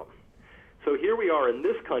isn't one of them. So here we are in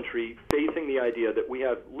this country facing the idea that we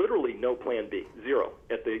have literally no plan B, zero,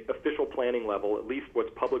 at the official planning level, at least what's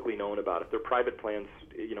publicly known about it. If they're private plans,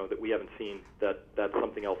 that we haven't seen, that's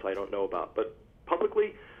something else I don't know about. But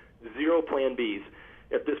publicly, zero plan Bs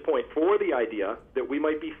at this point for the idea that we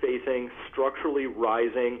might be facing structurally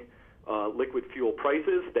rising liquid fuel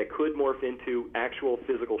prices that could morph into actual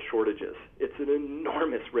physical shortages. It's an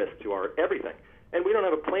enormous risk to our everything, and we don't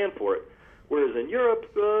have a plan for it. Whereas in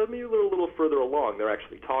Europe, maybe a little further along, they're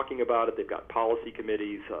actually talking about it. They've got policy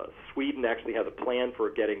committees. Sweden actually has a plan for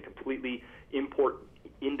getting completely import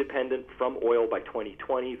independent from oil by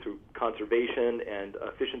 2020 through conservation and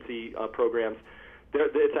efficiency programs.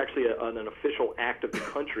 It's actually an official act of the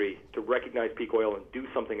country to recognize peak oil and do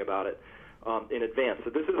something about it in advance. So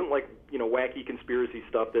this isn't like wacky conspiracy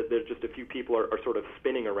stuff that just a few people are sort of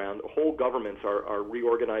spinning around. Whole governments are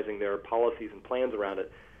reorganizing their policies and plans around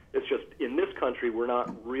it. It's just in this country we're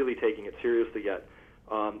not really taking it seriously yet,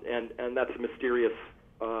 and that's a mysterious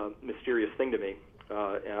thing to me.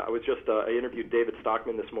 I interviewed David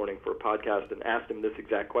Stockman this morning for a podcast and asked him this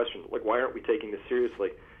exact question, like, why aren't we taking this seriously?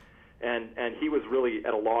 And he was really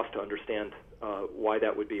at a loss to understand why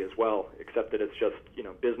that would be as well, except that it's just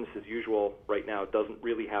business as usual right now. It doesn't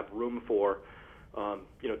really have room for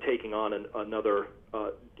taking on another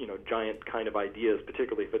giant kind of ideas,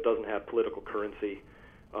 particularly if it doesn't have political currency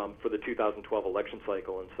for the 2012 election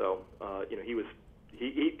cycle. And so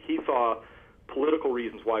he saw political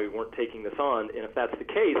reasons why we weren't taking this on. And if that's the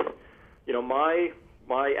case,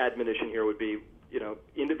 my admonition here would be,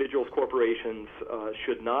 individuals, corporations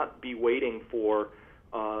should not be waiting for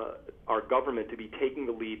our government to be taking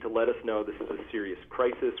the lead to let us know this is a serious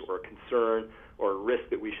crisis or a concern or a risk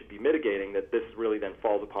that we should be mitigating, that this really then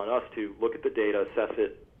falls upon us to look at the data, assess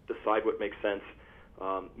it, decide what makes sense,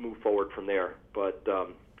 move forward from there. But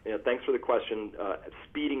thanks for the question.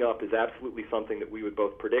 Speeding up is absolutely something that we would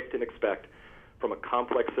both predict and expect from a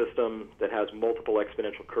complex system that has multiple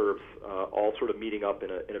exponential curves, all sort of meeting up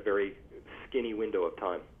in a very skinny window of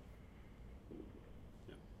time.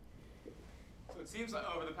 So it seems like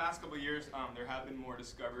over the past couple of years, there have been more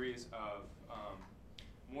discoveries of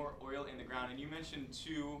more oil in the ground. And you mentioned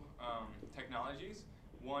two technologies,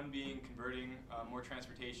 one being converting more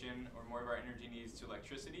transportation or more of our energy needs to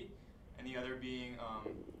electricity, and the other being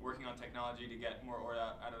working on technology to get more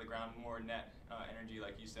oil out of the ground, more net energy,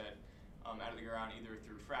 like you said, out of the ground, either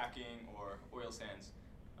through fracking or oil sands.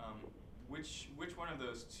 Which one of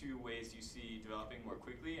those two ways do you see developing more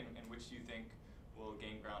quickly, and which do you think will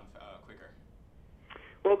gain ground quicker?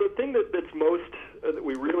 Well, the thing that's most, that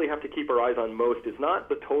we really have to keep our eyes on most is not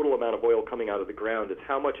the total amount of oil coming out of the ground. It's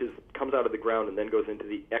how much comes out of the ground and then goes into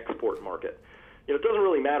the export market. You know, it doesn't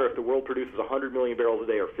really matter if the world produces 100 million barrels a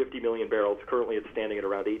day or 50 million barrels. Currently it's standing at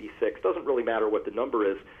around 86. It doesn't really matter what the number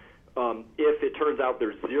is. If it turns out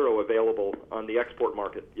there's zero available on the export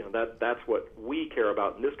market, you know, that's what we care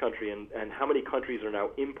about in this country, and how many countries are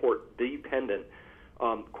now import dependent.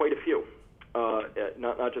 Quite a few,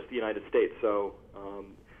 not just the United States. So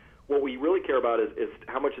what we really care about is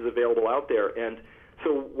how much is available out there. And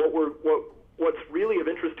so what's really of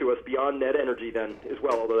interest to us beyond net energy then as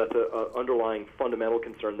well, although that's an underlying fundamental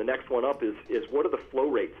concern, the next one up is what are the flow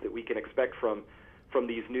rates that we can expect from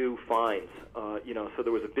these new finds. You know, so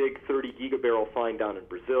there was a big 30 gigabarrel find down in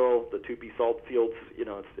Brazil, the Tupi salt fields. You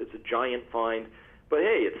know, it's a giant find, but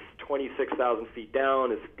hey, it's 26,000 feet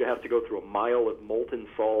down. It has to go through a mile of molten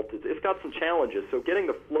salt. It's got some challenges. So getting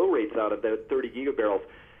the flow rates out of that 30 gigabarrels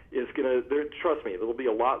is going to, trust me, it'll be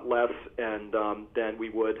a lot less than we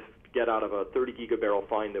would get out of a 30 gigabarrel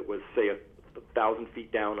find that was, say, 1,000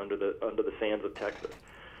 feet down under the sands of Texas.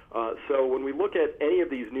 So when we look at any of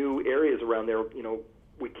these new areas around there, you know,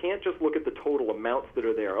 we can't just look at the total amounts that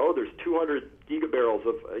are there. Oh, there's 200 gigabarrels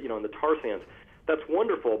of, you know, in the tar sands. That's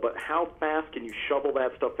wonderful, but how fast can you shovel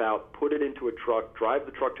that stuff out, put it into a truck, drive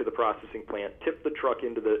the truck to the processing plant, tip the truck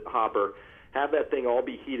into the hopper, have that thing all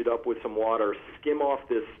be heated up with some water, skim off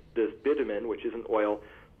this bitumen, which isn't oil,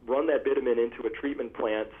 run that bitumen into a treatment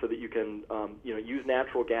plant so that you can you know, use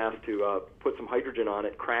natural gas to put some hydrogen on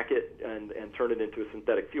it, crack it, and turn it into a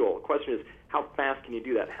synthetic fuel. The question is, how fast can you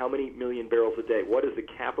do that? How many million barrels a day? What is the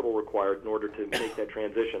capital required in order to make that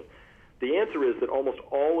transition? The answer is that almost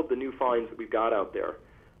all of the new finds that we've got out there,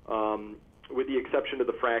 with the exception of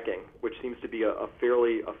the fracking, which seems to be a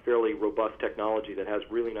fairly robust technology that has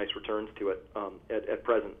really nice returns to it at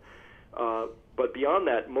present. But beyond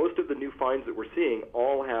that, most of the new finds that we're seeing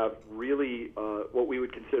all have really what we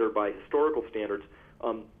would consider by historical standards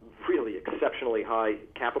really exceptionally high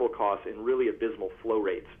capital costs and really abysmal flow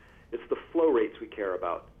rates. It's the flow rates we care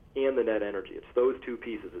about and the net energy. It's those two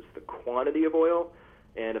pieces. It's the quantity of oil,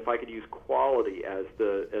 and if I could use quality as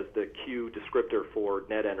the key descriptor for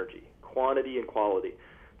net energy, quantity and quality.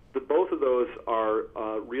 Both of those are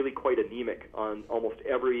really quite anemic on almost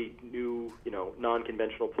every new, you know,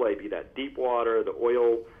 non-conventional play, be that deep water, the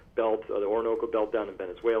oil belt, the Orinoco belt down in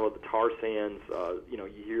Venezuela, the tar sands. You know,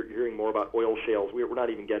 you're hearing more about oil shales. We're not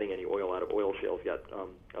even getting any oil out of oil shales yet.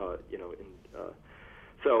 You know,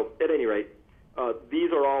 so at any rate,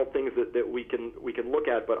 these are all things that we can look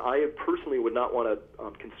at. But I personally would not want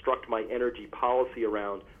to construct my energy policy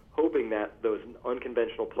around hoping that those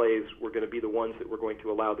unconventional plays were going to be the ones that were going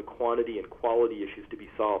to allow the quantity and quality issues to be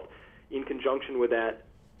solved. In conjunction with that,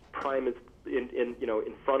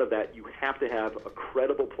 in front of that, you have to have a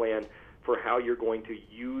credible plan for how you're going to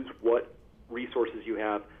use what resources you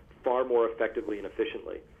have far more effectively and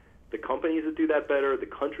efficiently. The companies that do that better, the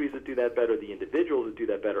countries that do that better, the individuals that do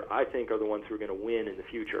that better, I think are the ones who are going to win in the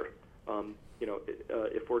future.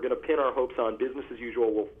 If we're going to pin our hopes on business as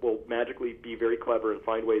usual, we'll magically be very clever and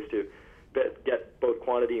find ways to get both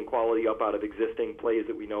quantity and quality up out of existing plays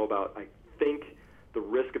that we know about. I think the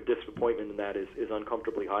risk of disappointment in that is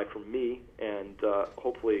uncomfortably high for me, and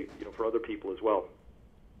hopefully, you know, for other people as well.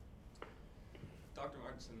 Dr.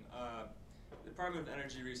 Martenson, the Department of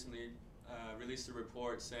Energy recently released a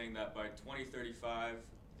report saying that by 2035,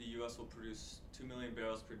 the U.S. will produce 2 million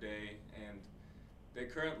barrels per day, and they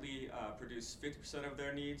currently produce 50% of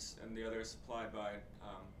their needs, and the other is supplied by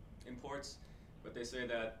imports. But they say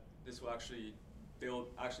that they'll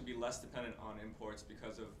actually be less dependent on imports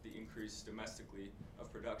because of the increase domestically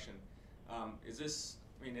of production. Is this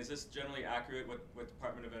generally accurate what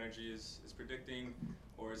Department of Energy is predicting,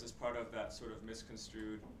 or is this part of that sort of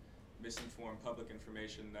misconstrued, misinformed public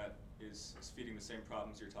information that is feeding the same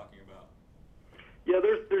problems you're talking about? Yeah,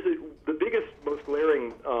 the biggest, most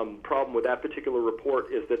glaring problem with that particular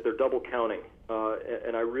report is that they're double counting,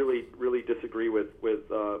 and I really disagree with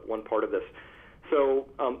one part of this. So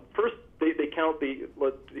first, they count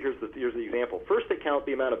here's the example. First, they count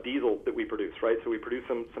the amount of diesel that we produce, right? So we produce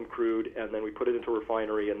some crude, and then we put it into a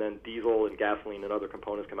refinery, and then diesel and gasoline and other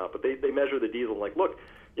components come out. But they measure the diesel, like, look,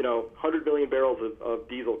 100 million barrels of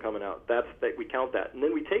diesel coming out. We count that. And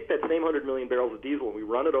then we take that same 100 million barrels of diesel and we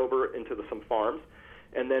run it over into some farms,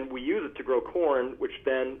 and then we use it to grow corn, which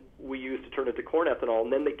then we use to turn into corn ethanol.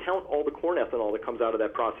 And then they count all the corn ethanol that comes out of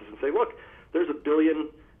that process and say, look, there's a billion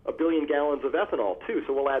gallons of ethanol too,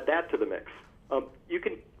 so we'll add that to the mix. You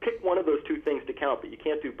can pick one of those two things to count, but you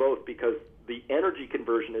can't do both because the energy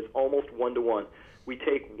conversion is almost 1-to-1. We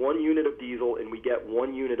take 1 unit of diesel and we get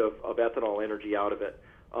 1 unit of ethanol energy out of it.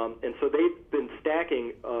 And so they've been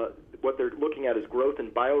stacking what they're looking at is growth in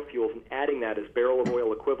biofuels and adding that as barrel of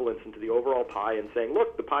oil equivalents into the overall pie and saying,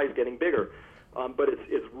 look, the pie is getting bigger. But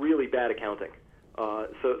it's really bad accounting.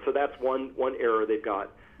 So that's one error they've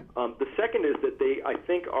got. The second is that they, I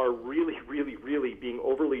think, are really, really, really being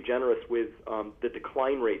overly generous with the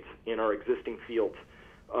decline rates in our existing fields.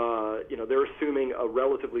 They're assuming a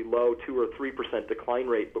relatively low 2 or 3% decline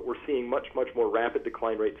rate, but we're seeing much, much more rapid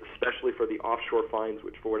decline rates, especially for the offshore finds,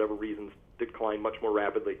 which for whatever reasons decline much more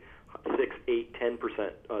rapidly, 6, 8,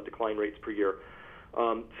 10% decline rates per year.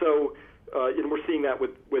 We're seeing that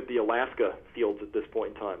with the Alaska fields at this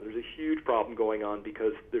point in time. There's a huge problem going on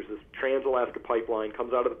because there's this Trans-Alaska pipeline,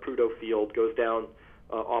 comes out of the Prudhoe field, goes down,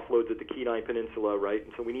 offloads at the Kenai Peninsula, right?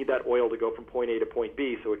 And so we need that oil to go from point A to point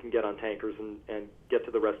B so it can get on tankers and get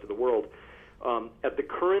to the rest of the world. At the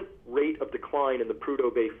current rate of decline in the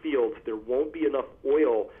Prudhoe Bay fields, there won't be enough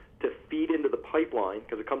oil to feed into the pipeline,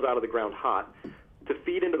 because it comes out of the ground hot, to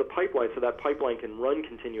feed into the pipeline so that pipeline can run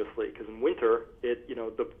continuously. Because in winter,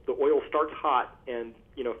 the oil starts hot, and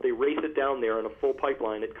if they race it down there in a full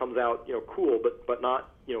pipeline, it comes out cool, but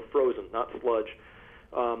not frozen, not sludge.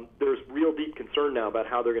 There's real deep concern now about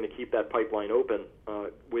how they're going to keep that pipeline open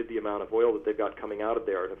with the amount of oil that they've got coming out of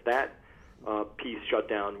there. And if that piece shut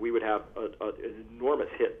down, we would have an enormous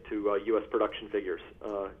hit to U.S. production figures,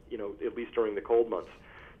 at least during the cold months.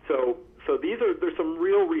 So there's some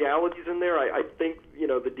real realities in there. I think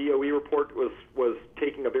the DOE report was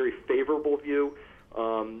taking a very favorable view,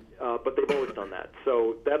 but they've always done that.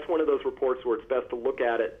 So that's one of those reports where it's best to look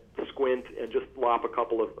at it, squint, and just lop a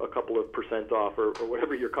couple of percent off or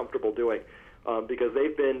whatever you're comfortable doing, because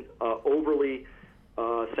they've been overly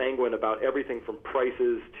sanguine about everything from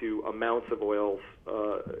prices to amounts of oils,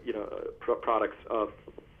 products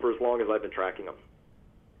for as long as I've been tracking them.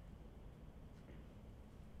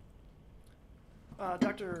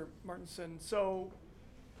 Dr. Martenson, so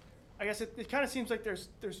I guess it kind of seems like there's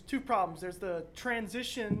two problems. There's the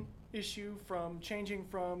transition issue from changing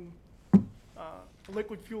from a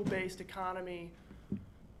liquid fuel-based economy,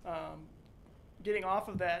 getting off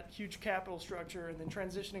of that huge capital structure, and then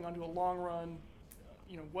transitioning onto a long-run,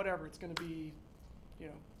 whatever it's going to be,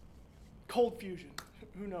 cold fusion.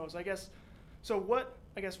 Who knows? I guess. So what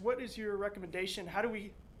is your recommendation? How do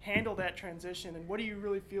we handle that transition, and what do you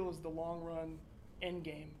really feel is the long-run end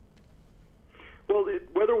game? Well,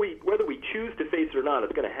 whether we choose to face it or not,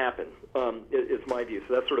 it's going to happen. Is my view.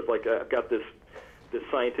 So that's sort of like I've got this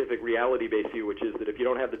scientific reality-based view, which is that if you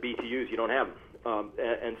don't have the BTUs, you don't have them.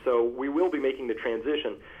 And so we will be making the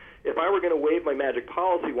transition. If I were going to wave my magic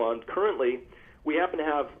policy wand, currently we happen to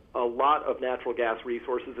have a lot of natural gas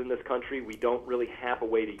resources in this country. We don't really have a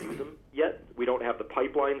way to use them yet. We don't have the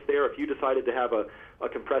pipelines there. If you decided to have a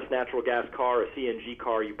compressed natural gas car, a CNG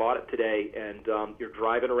car, you bought it today, and you're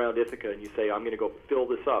driving around Ithaca and you say, I'm going to go fill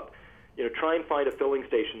this up, try and find a filling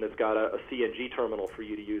station that's got a CNG terminal for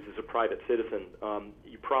you to use as a private citizen.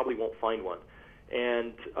 You probably won't find one.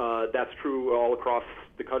 And that's true all across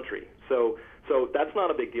the country. So that's not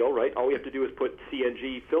a big deal, right? All we have to do is put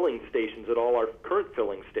CNG filling stations at all our current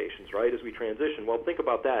filling stations, right, as we transition. Well, think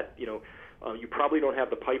about that. You probably don't have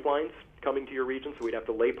the pipelines coming to your region, so we'd have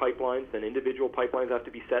to lay pipelines. Then individual pipelines have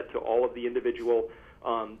to be set to all of the individual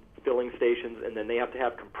filling stations, and then they have to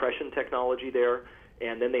have compression technology there,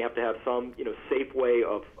 and then they have to have some safe way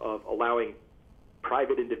of allowing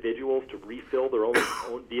private individuals to refill their own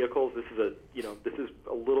vehicles. This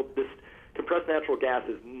compressed natural gas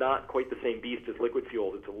is not quite the same beast as liquid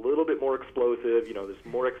fuels. It's a little bit more explosive.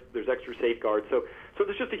 There's extra safeguards. So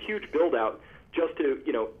there's just a huge build out just to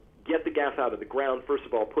get the gas out of the ground. First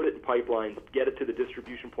of all, put it in pipelines, get it to the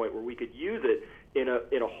distribution point where we could use it in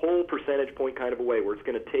a whole percentage point kind of a way, where it's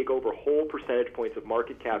going to take over whole percentage points of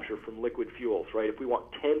market capture from liquid fuels. Right? If we want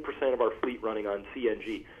 10% of our fleet running on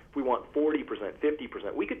CNG, if we want 40%,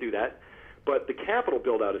 50%, we could do that. But the capital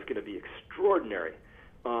build out is going to be extraordinary.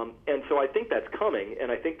 And so I think that's coming,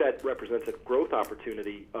 and I think that represents a growth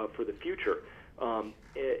opportunity for the future.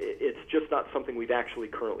 It's just not something we've actually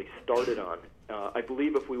currently started on. I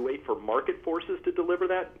believe if we wait for market forces to deliver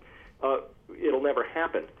that, it'll never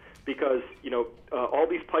happen because, all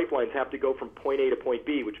these pipelines have to go from point A to point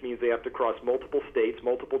B, which means they have to cross multiple states,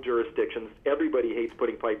 multiple jurisdictions. Everybody hates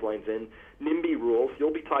putting pipelines in. NIMBY rules.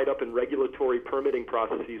 You'll be tied up in regulatory permitting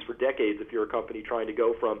processes for decades if you're a company trying to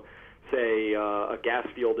go from, say, a gas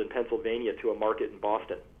field in Pennsylvania to a market in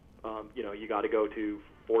Boston. You got to go to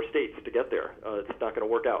 4 states to get there. It's not going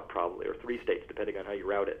to work out probably, or 3 states depending on how you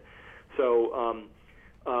route it. So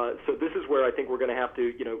this is where I think we're going to have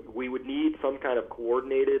to, we would need some kind of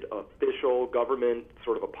coordinated, official government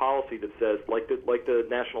sort of a policy that says, like the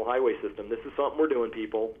national highway system, this is something we're doing,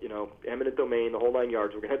 people. Eminent domain, the whole 9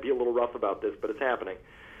 yards. We're going to be a little rough about this, but it's happening.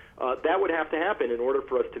 That would have to happen in order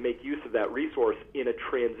for us to make use of that resource in a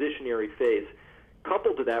transitionary phase.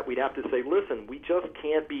 Coupled to that, we'd have to say, listen, we just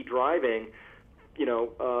can't be driving,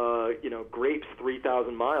 grapes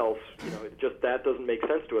 3,000 miles. That doesn't make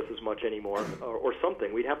sense to us as much anymore, or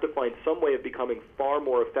something. We'd have to find some way of becoming far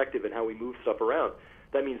more effective in how we move stuff around.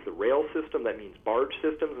 That means the rail system. That means barge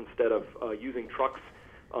systems instead of using trucks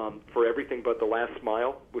for everything but the last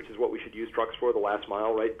mile, which is what we should use trucks for, the last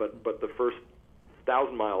mile, right? But the first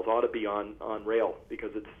 1,000 miles ought to be on rail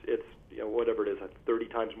because it's whatever it is, 30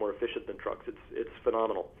 times more efficient than trucks. It's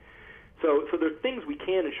phenomenal. So there are things we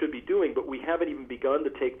can and should be doing, but we haven't even begun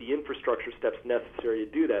to take the infrastructure steps necessary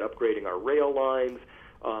to do that, upgrading our rail lines,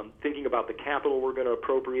 thinking about the capital we're going to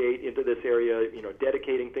appropriate into this area,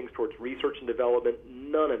 dedicating things towards research and development.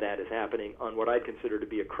 None of that is happening on what I consider to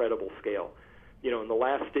be a credible scale. In the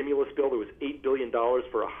last stimulus bill, there was $8 billion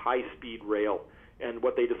for a high-speed rail. And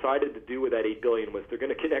what they decided to do with that $8 billion was they're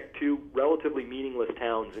going to connect 2 relatively meaningless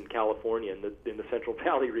towns in California in the Central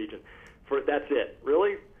Valley region. That's it.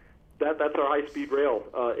 Really? That's our high-speed rail,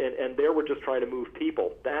 and there we're just trying to move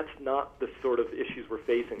people. That's not the sort of issues we're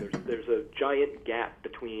facing. There's a giant gap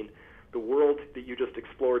between the world that you just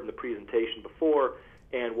explored in the presentation before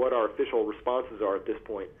and what our official responses are at this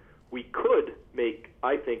point. We could make,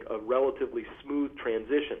 I think, a relatively smooth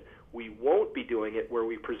transition. We won't be doing it where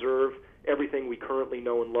we preserve everything we currently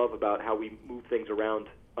know and love about how we move things around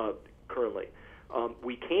currently.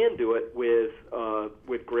 We can do it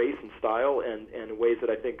with grace and style and in ways that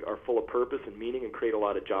I think are full of purpose and meaning and create a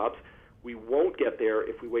lot of jobs. We won't get there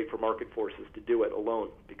if we wait for market forces to do it alone,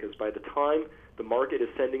 because by the time the market is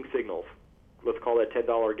sending signals, let's call that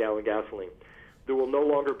 $10 a gallon gasoline, there will no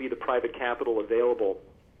longer be the private capital available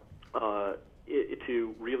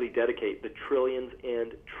to really dedicate the trillions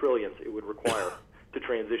and trillions it would require to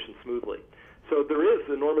transition smoothly. So there is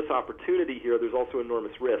enormous opportunity here. There's also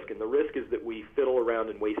enormous risk, and the risk is that we fiddle around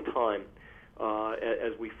and waste time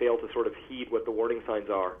as we fail to sort of heed what the warning signs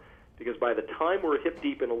are. Because by the time we're hip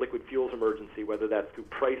deep in a liquid fuels emergency, whether that's through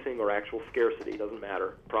pricing or actual scarcity, doesn't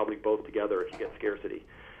matter, probably both together if you get scarcity.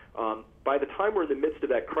 By the time we're in the midst of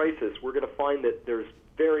that crisis, we're going to find that there's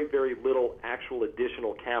very, very little actual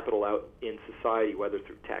additional capital out in society, whether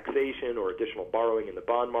through taxation or additional borrowing in the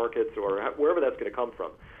bond markets or wherever that's going to come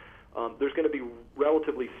from. There's going to be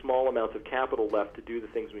relatively small amounts of capital left to do the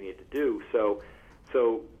things we need to do. So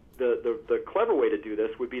the clever way to do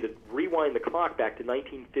this would be to rewind the clock back to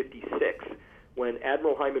 1956, when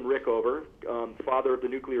Admiral Hyman Rickover, father of the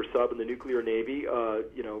nuclear sub and the nuclear navy,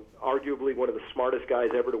 arguably one of the smartest guys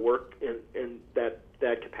ever to work in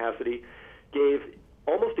that capacity, gave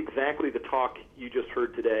almost exactly the talk you just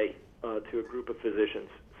heard today to a group of physicians.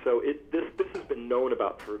 So this has been known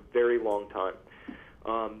about for a very long time.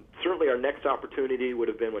 Certainly our next opportunity would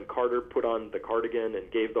have been when Carter put on the cardigan and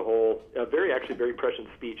gave the whole, very prescient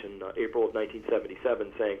speech in April of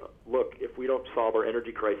 1977 saying, look, if we don't solve our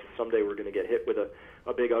energy crisis, someday we're going to get hit with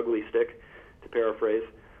a big ugly stick, to paraphrase.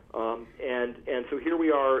 And so here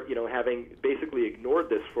we are, having basically ignored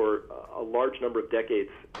this for a large number of decades.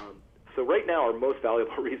 So right now our most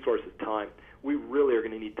valuable resource is time. We really are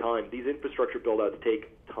going to need time. These infrastructure build-outs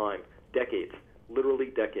take time, decades, literally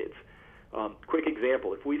decades. Quick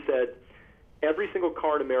example, if we said every single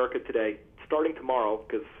car in America today, starting tomorrow,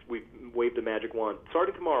 because we've waved a magic wand,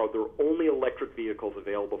 starting tomorrow, there are only electric vehicles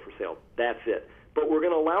available for sale. That's it. But we're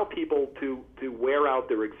going to allow people to wear out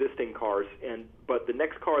their existing cars, but the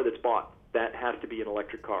next car that's bought, that has to be an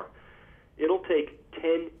electric car. It'll take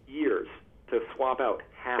 10 years to swap out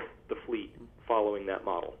half the fleet following that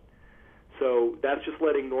model. So that's just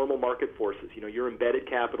letting normal market forces, your embedded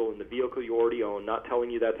capital in the vehicle you already own, not telling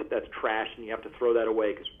you that's trash and you have to throw that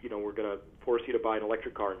away because, we're going to force you to buy an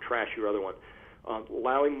electric car and trash your other one.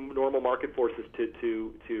 Allowing normal market forces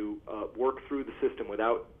to work through the system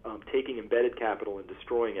without taking embedded capital and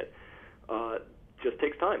destroying it just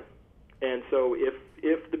takes time. And so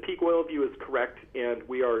if the peak oil view is correct and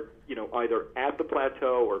we are, either at the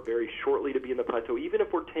plateau or very shortly to be in the plateau, even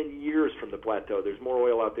if we're 10 years from the plateau, there's more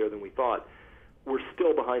oil out there than we thought, we're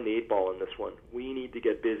still behind the 8 ball in this one. We need to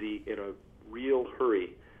get busy in a real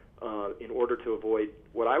hurry in order to avoid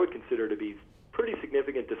what I would consider to be pretty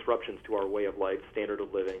significant disruptions to our way of life, standard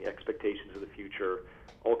of living, expectations of the future,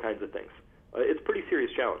 all kinds of things. It's a pretty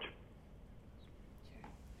serious challenge. Sure.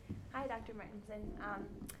 Hi, Dr. Martenson.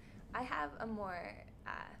 I have a more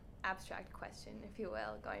abstract question, if you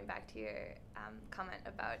will, going back to your comment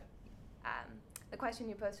about the question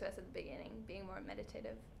you posed to us at the beginning, being more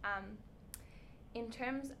meditative. In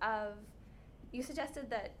terms of, you suggested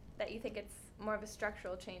that you think it's more of a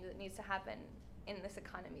structural change that needs to happen in this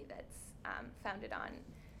economy that's founded on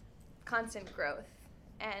constant growth.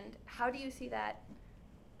 And how do you see that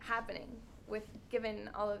happening given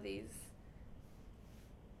all of these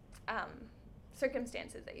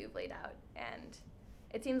circumstances that you've laid out? And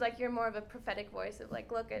it seems like you're more of a prophetic voice of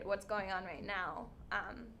like, look at what's going on right now.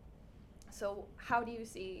 So how do you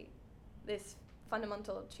see this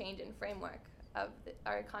fundamental change in framework of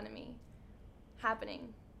our economy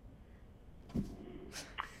happening?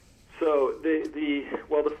 So the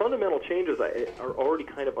fundamental changes are already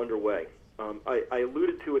kind of underway. I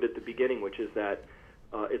alluded to it at the beginning, which is that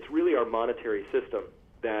it's really our monetary system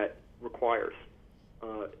that requires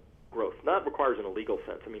growth. Not requires in a legal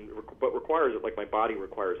sense, but requires it like my body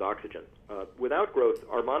requires oxygen. Without growth,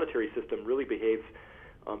 our monetary system really behaves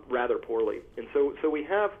rather poorly. And so we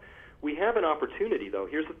have an opportunity, though.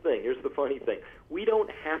 Here's the thing. Here's the funny thing. We don't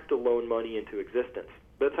have to loan money into existence.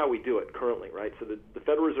 That's how we do it currently, right? So the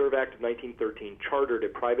Federal Reserve Act of 1913 chartered a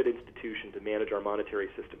private institution to manage our monetary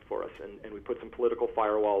system for us, and we put some political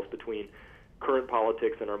firewalls between current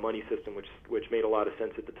politics and our money system, which made a lot of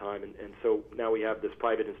sense at the time, and so now we have this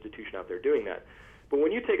private institution out there doing that. But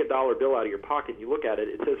when you take a dollar bill out of your pocket and you look at it,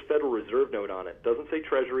 it says Federal Reserve Note on it. Doesn't say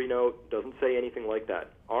Treasury Note, doesn't say anything like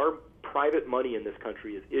that. Our private money in this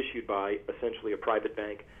country is issued by essentially a private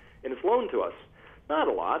bank, and it's loaned to us. Not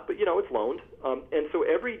a lot, but it's loaned. And so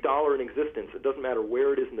every dollar in existence, it doesn't matter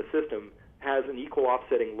where it is in the system, has an equal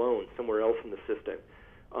offsetting loan somewhere else in the system.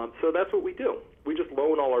 So that's what we do. We just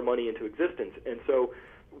loan all our money into existence. And so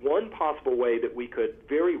one possible way that we could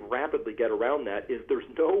very rapidly get around that is there's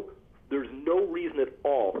no reason at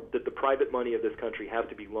all that the private money of this country has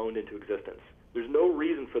to be loaned into existence. There's no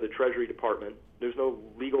reason for the Treasury Department. There's no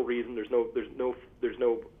legal reason. There's no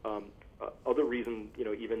other reason,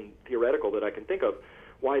 even theoretical that I can think of,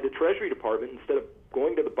 why the Treasury Department, instead of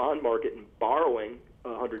going to the bond market and borrowing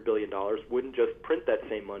 $100 billion, wouldn't just print that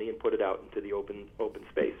same money and put it out into the open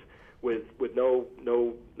space with no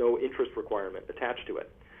interest requirement attached to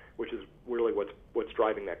it, which is really what's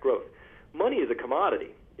driving that growth. Money is a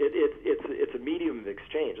commodity. It's a medium of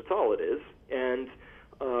exchange. That's all it is. And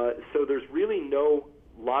so there's really no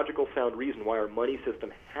logical sound reason why our money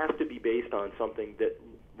system has to be based on something that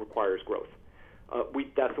requires growth.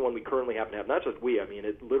 That's the one we currently happen to have. Not just we,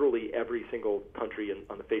 literally every single country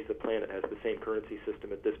on the face of the planet has the same currency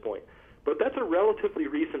system at this point. But that's a relatively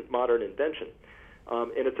recent modern invention.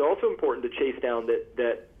 And it's also important to chase down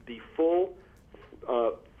that the full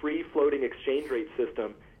free floating exchange rate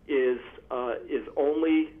system is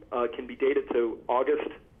only can be dated to August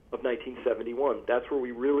of 1971. That's where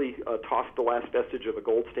we really tossed the last vestige of a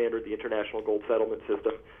gold standard, the International Gold Settlement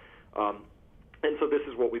System. And so this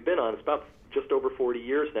is what we've been on. It's about just over 40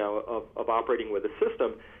 years now of operating with a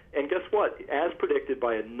system. And guess what? As predicted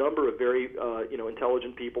by a number of very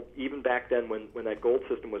intelligent people, even back then when that gold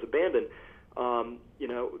system was abandoned,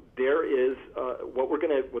 there is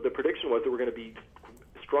what the prediction was that we're going to be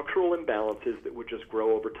structural imbalances that would just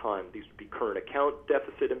grow over time. These would be current account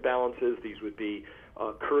deficit imbalances. These would be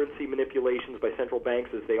currency manipulations by central banks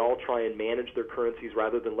as they all try and manage their currencies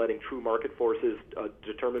rather than letting true market forces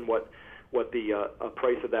determine what the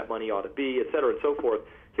price of that money ought to be, et cetera, and so forth.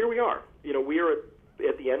 Here we are. We are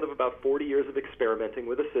at the end of about 40 years of experimenting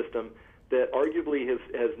with a system that arguably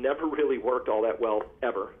has never really worked all that well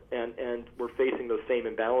ever, and we're facing those same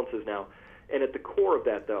imbalances now. And at the core of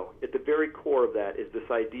that, though, at the very core of that is this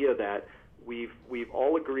idea that we've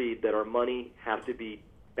all agreed that our money has to be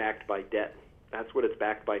backed by debt. That's what it's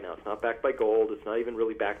backed by now. It's not backed by gold. It's not even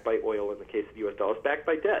really backed by oil in the case of the U.S. dollar. It's backed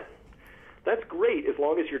by debt. That's great as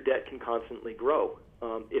long as your debt can constantly grow.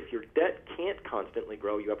 If your debt can't constantly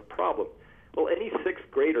grow, you have a problem. Well, any sixth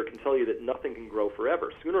grader can tell you that nothing can grow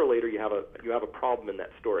forever. Sooner or later, you have a problem in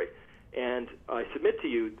that story. And I submit to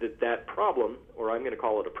you that problem, or I'm going to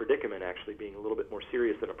call it a predicament, actually being a little bit more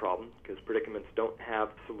serious than a problem, because predicaments don't have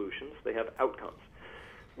solutions, they have outcomes.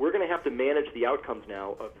 We're going to have to manage the outcomes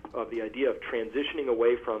now of the idea of transitioning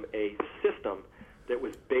away from a system that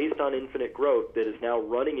was based on infinite growth that is now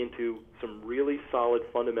running into some really solid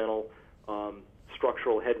fundamental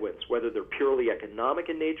structural headwinds. Whether they're purely economic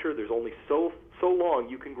in nature, there's only so long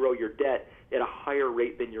you can grow your debt at a higher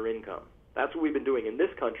rate than your income. That's what we've been doing in this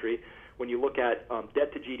country. When you look at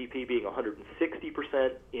debt to GDP being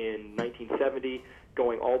 160% in 1970,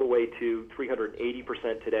 going all the way to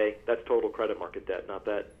 380% today, that's total credit market debt, not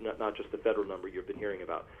just the federal number you've been hearing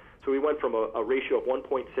about. So we went from a ratio of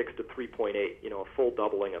 1.6 to 3.8, a full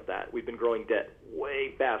doubling of that. We've been growing debt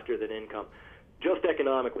way faster than income, just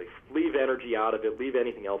economically. Leave energy out of it, leave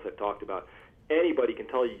anything else I've talked about. Anybody can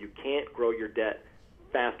tell you you can't grow your debt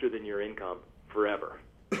faster than your income forever.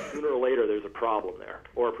 Sooner or later, there's a problem there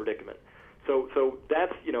or a predicament. So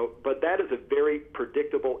that's, but that is a very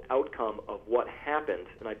predictable outcome of what happened,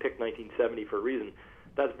 and I picked 1970 for a reason.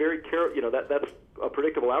 That's that's a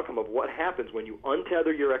predictable outcome of what happens when you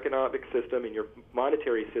untether your economic system and your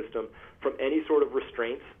monetary system from any sort of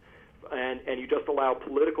restraints, and you just allow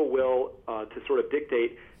political will to sort of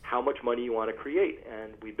dictate how much money you want to create.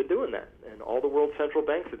 And we've been doing that, and all the world's central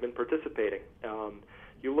banks have been participating.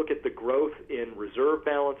 You look at the growth in reserve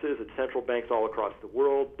balances at central banks all across the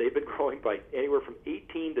world. They've been growing by anywhere from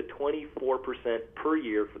 18 to 24% per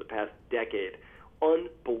year for the past decade.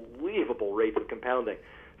 Unbelievable rates of compounding.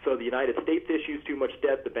 So the United States issues too much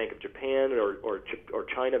debt, the Bank of Japan or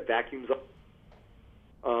China vacuums up,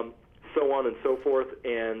 so on and so forth.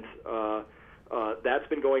 And that's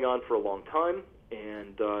been going on for a long time.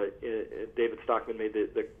 And David Stockman made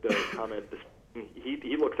the comment this.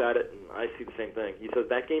 He looks at it, and I see the same thing. He says,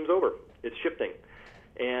 that game's over. It's shifting.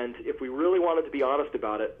 And if we really wanted to be honest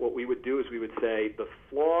about it, what we would do is we would say the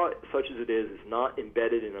flaw, such as it is not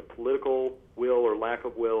embedded in a political will or lack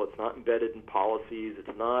of will. It's not embedded in policies.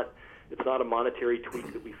 It's not a monetary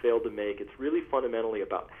tweak that we failed to make. It's really fundamentally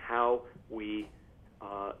about how we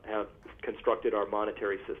have constructed our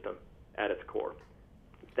monetary system at its core.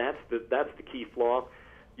 That's the key flaw.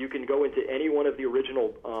 You can go into any one of the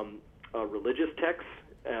original religious texts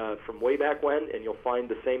from way back when, and you'll find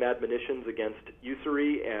the same admonitions against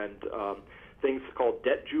usury and things called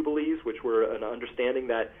debt jubilees, which were an understanding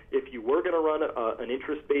that if you were going to run an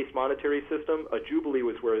interest-based monetary system, a jubilee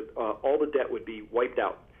was where all the debt would be wiped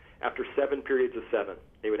out after 7 periods of 7.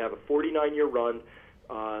 They would have a 49-year run,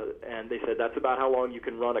 and they said that's about how long you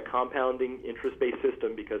can run a compounding interest-based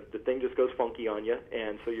system because the thing just goes funky on you,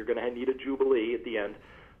 and so you're going to need a jubilee at the end.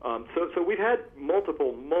 So we've had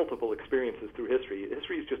multiple experiences through history.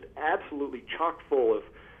 History is just absolutely chock full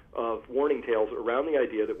of warning tales around the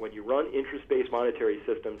idea that when you run interest-based monetary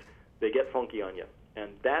systems, they get funky on you.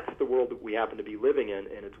 And that's the world that we happen to be living in,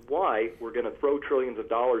 and it's why we're going to throw trillions of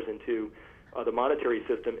dollars into the monetary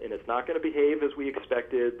system, and it's not going to behave as we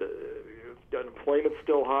expected. The unemployment's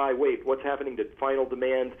still high. Wait, what's happening to final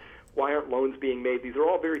demand? Why aren't loans being made? These are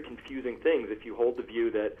all very confusing things if you hold the view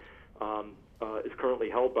that is currently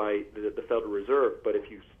held by the Federal Reserve. But if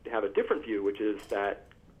you have a different view, which is that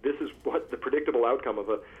this is what the predictable outcome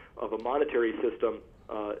of a monetary system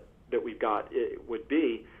that we've got would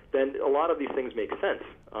be, then a lot of these things make sense.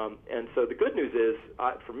 And so the good news is,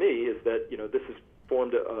 for me, is that this has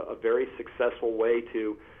formed a very successful way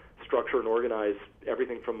to structure and organize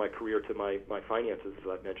everything from my career to my finances, as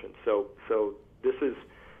I've mentioned. So this is,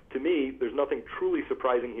 to me, there's nothing truly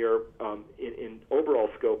surprising here in overall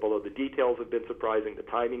scope, although the details have been surprising, the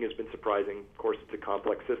timing has been surprising. Of course, it's a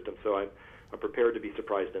complex system, so I'm prepared to be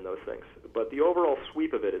surprised in those things. But the overall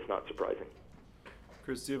sweep of it is not surprising.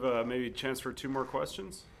 Chris, do you have maybe a chance for 2 more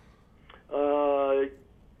questions?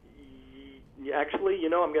 Actually,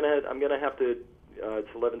 I'm gonna have to. It's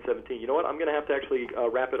 11:17. You know what? I'm gonna have to actually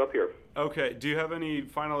wrap it up here. Okay. Do you have any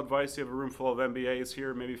final advice? Do you have a room full of MBAs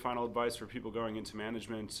here? Maybe final advice for people going into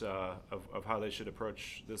management of how they should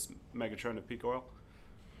approach this megatrend of peak oil?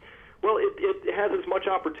 Well, it has as much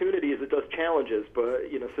opportunity as it does challenges, but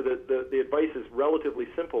so the advice is relatively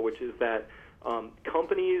simple, which is that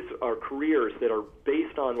companies or careers that are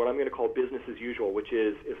based on what I'm going to call business as usual, which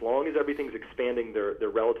is as long as everything's expanding, they're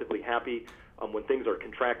relatively happy. When things are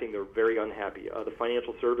contracting, they're very unhappy. The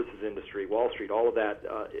financial services industry, Wall Street, all of that,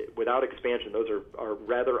 without expansion, those are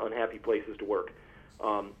rather unhappy places to work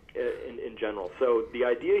in general. So the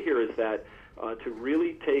idea here is that to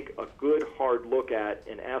really take a good, hard look at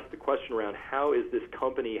and ask the question around how is this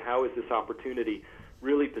company, how is this opportunity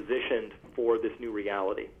really positioned for this new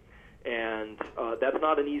reality? And that's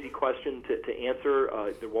not an easy question to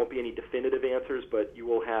answer. There won't be any definitive answers, but you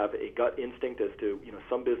will have a gut instinct as to,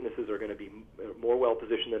 some businesses are going to be more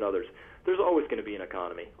well-positioned than others. There's always going to be an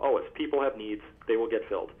economy. Always. People have needs. They will get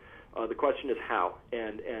filled. The question is how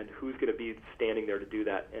and who's going to be standing there to do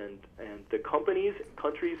that. And the companies,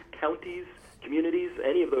 countries, counties, communities,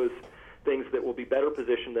 any of those things that will be better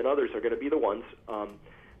positioned than others are going to be the ones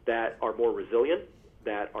that are more resilient,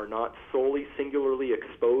 that are not solely singularly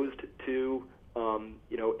exposed to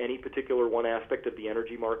any particular one aspect of the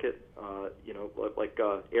energy market, like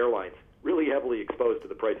airlines, really heavily exposed to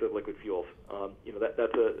the price of liquid fuels.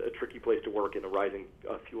 That's a tricky place to work in a rising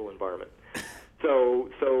fuel environment. So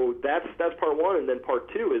that's part one, and then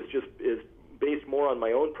part two is based more on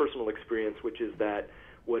my own personal experience, which is that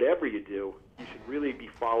whatever you do, you should really be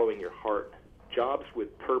following your heart. Jobs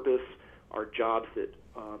with purpose are jobs that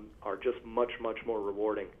are just much, much more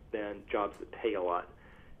rewarding than jobs that pay a lot.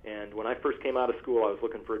 And when I first came out of school, I was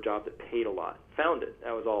looking for a job that paid a lot. Found it.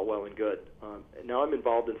 That was all well and good. And now I'm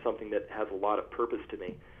involved in something that has a lot of purpose to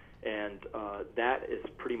me, and that is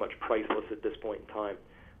pretty much priceless at this point in time.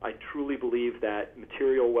 I truly believe that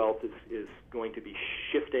material wealth is going to be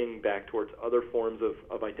shifting back towards other forms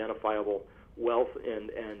of identifiable wealth, and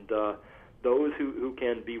those who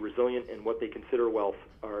can be resilient in what they consider wealth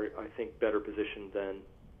are, I think, better positioned than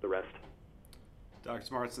the rest.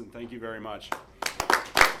 Dr. Martenson, thank you very much.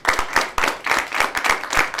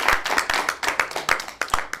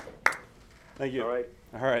 Thank you. All right.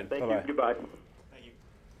 All right. Thank Bye-bye. you. Goodbye.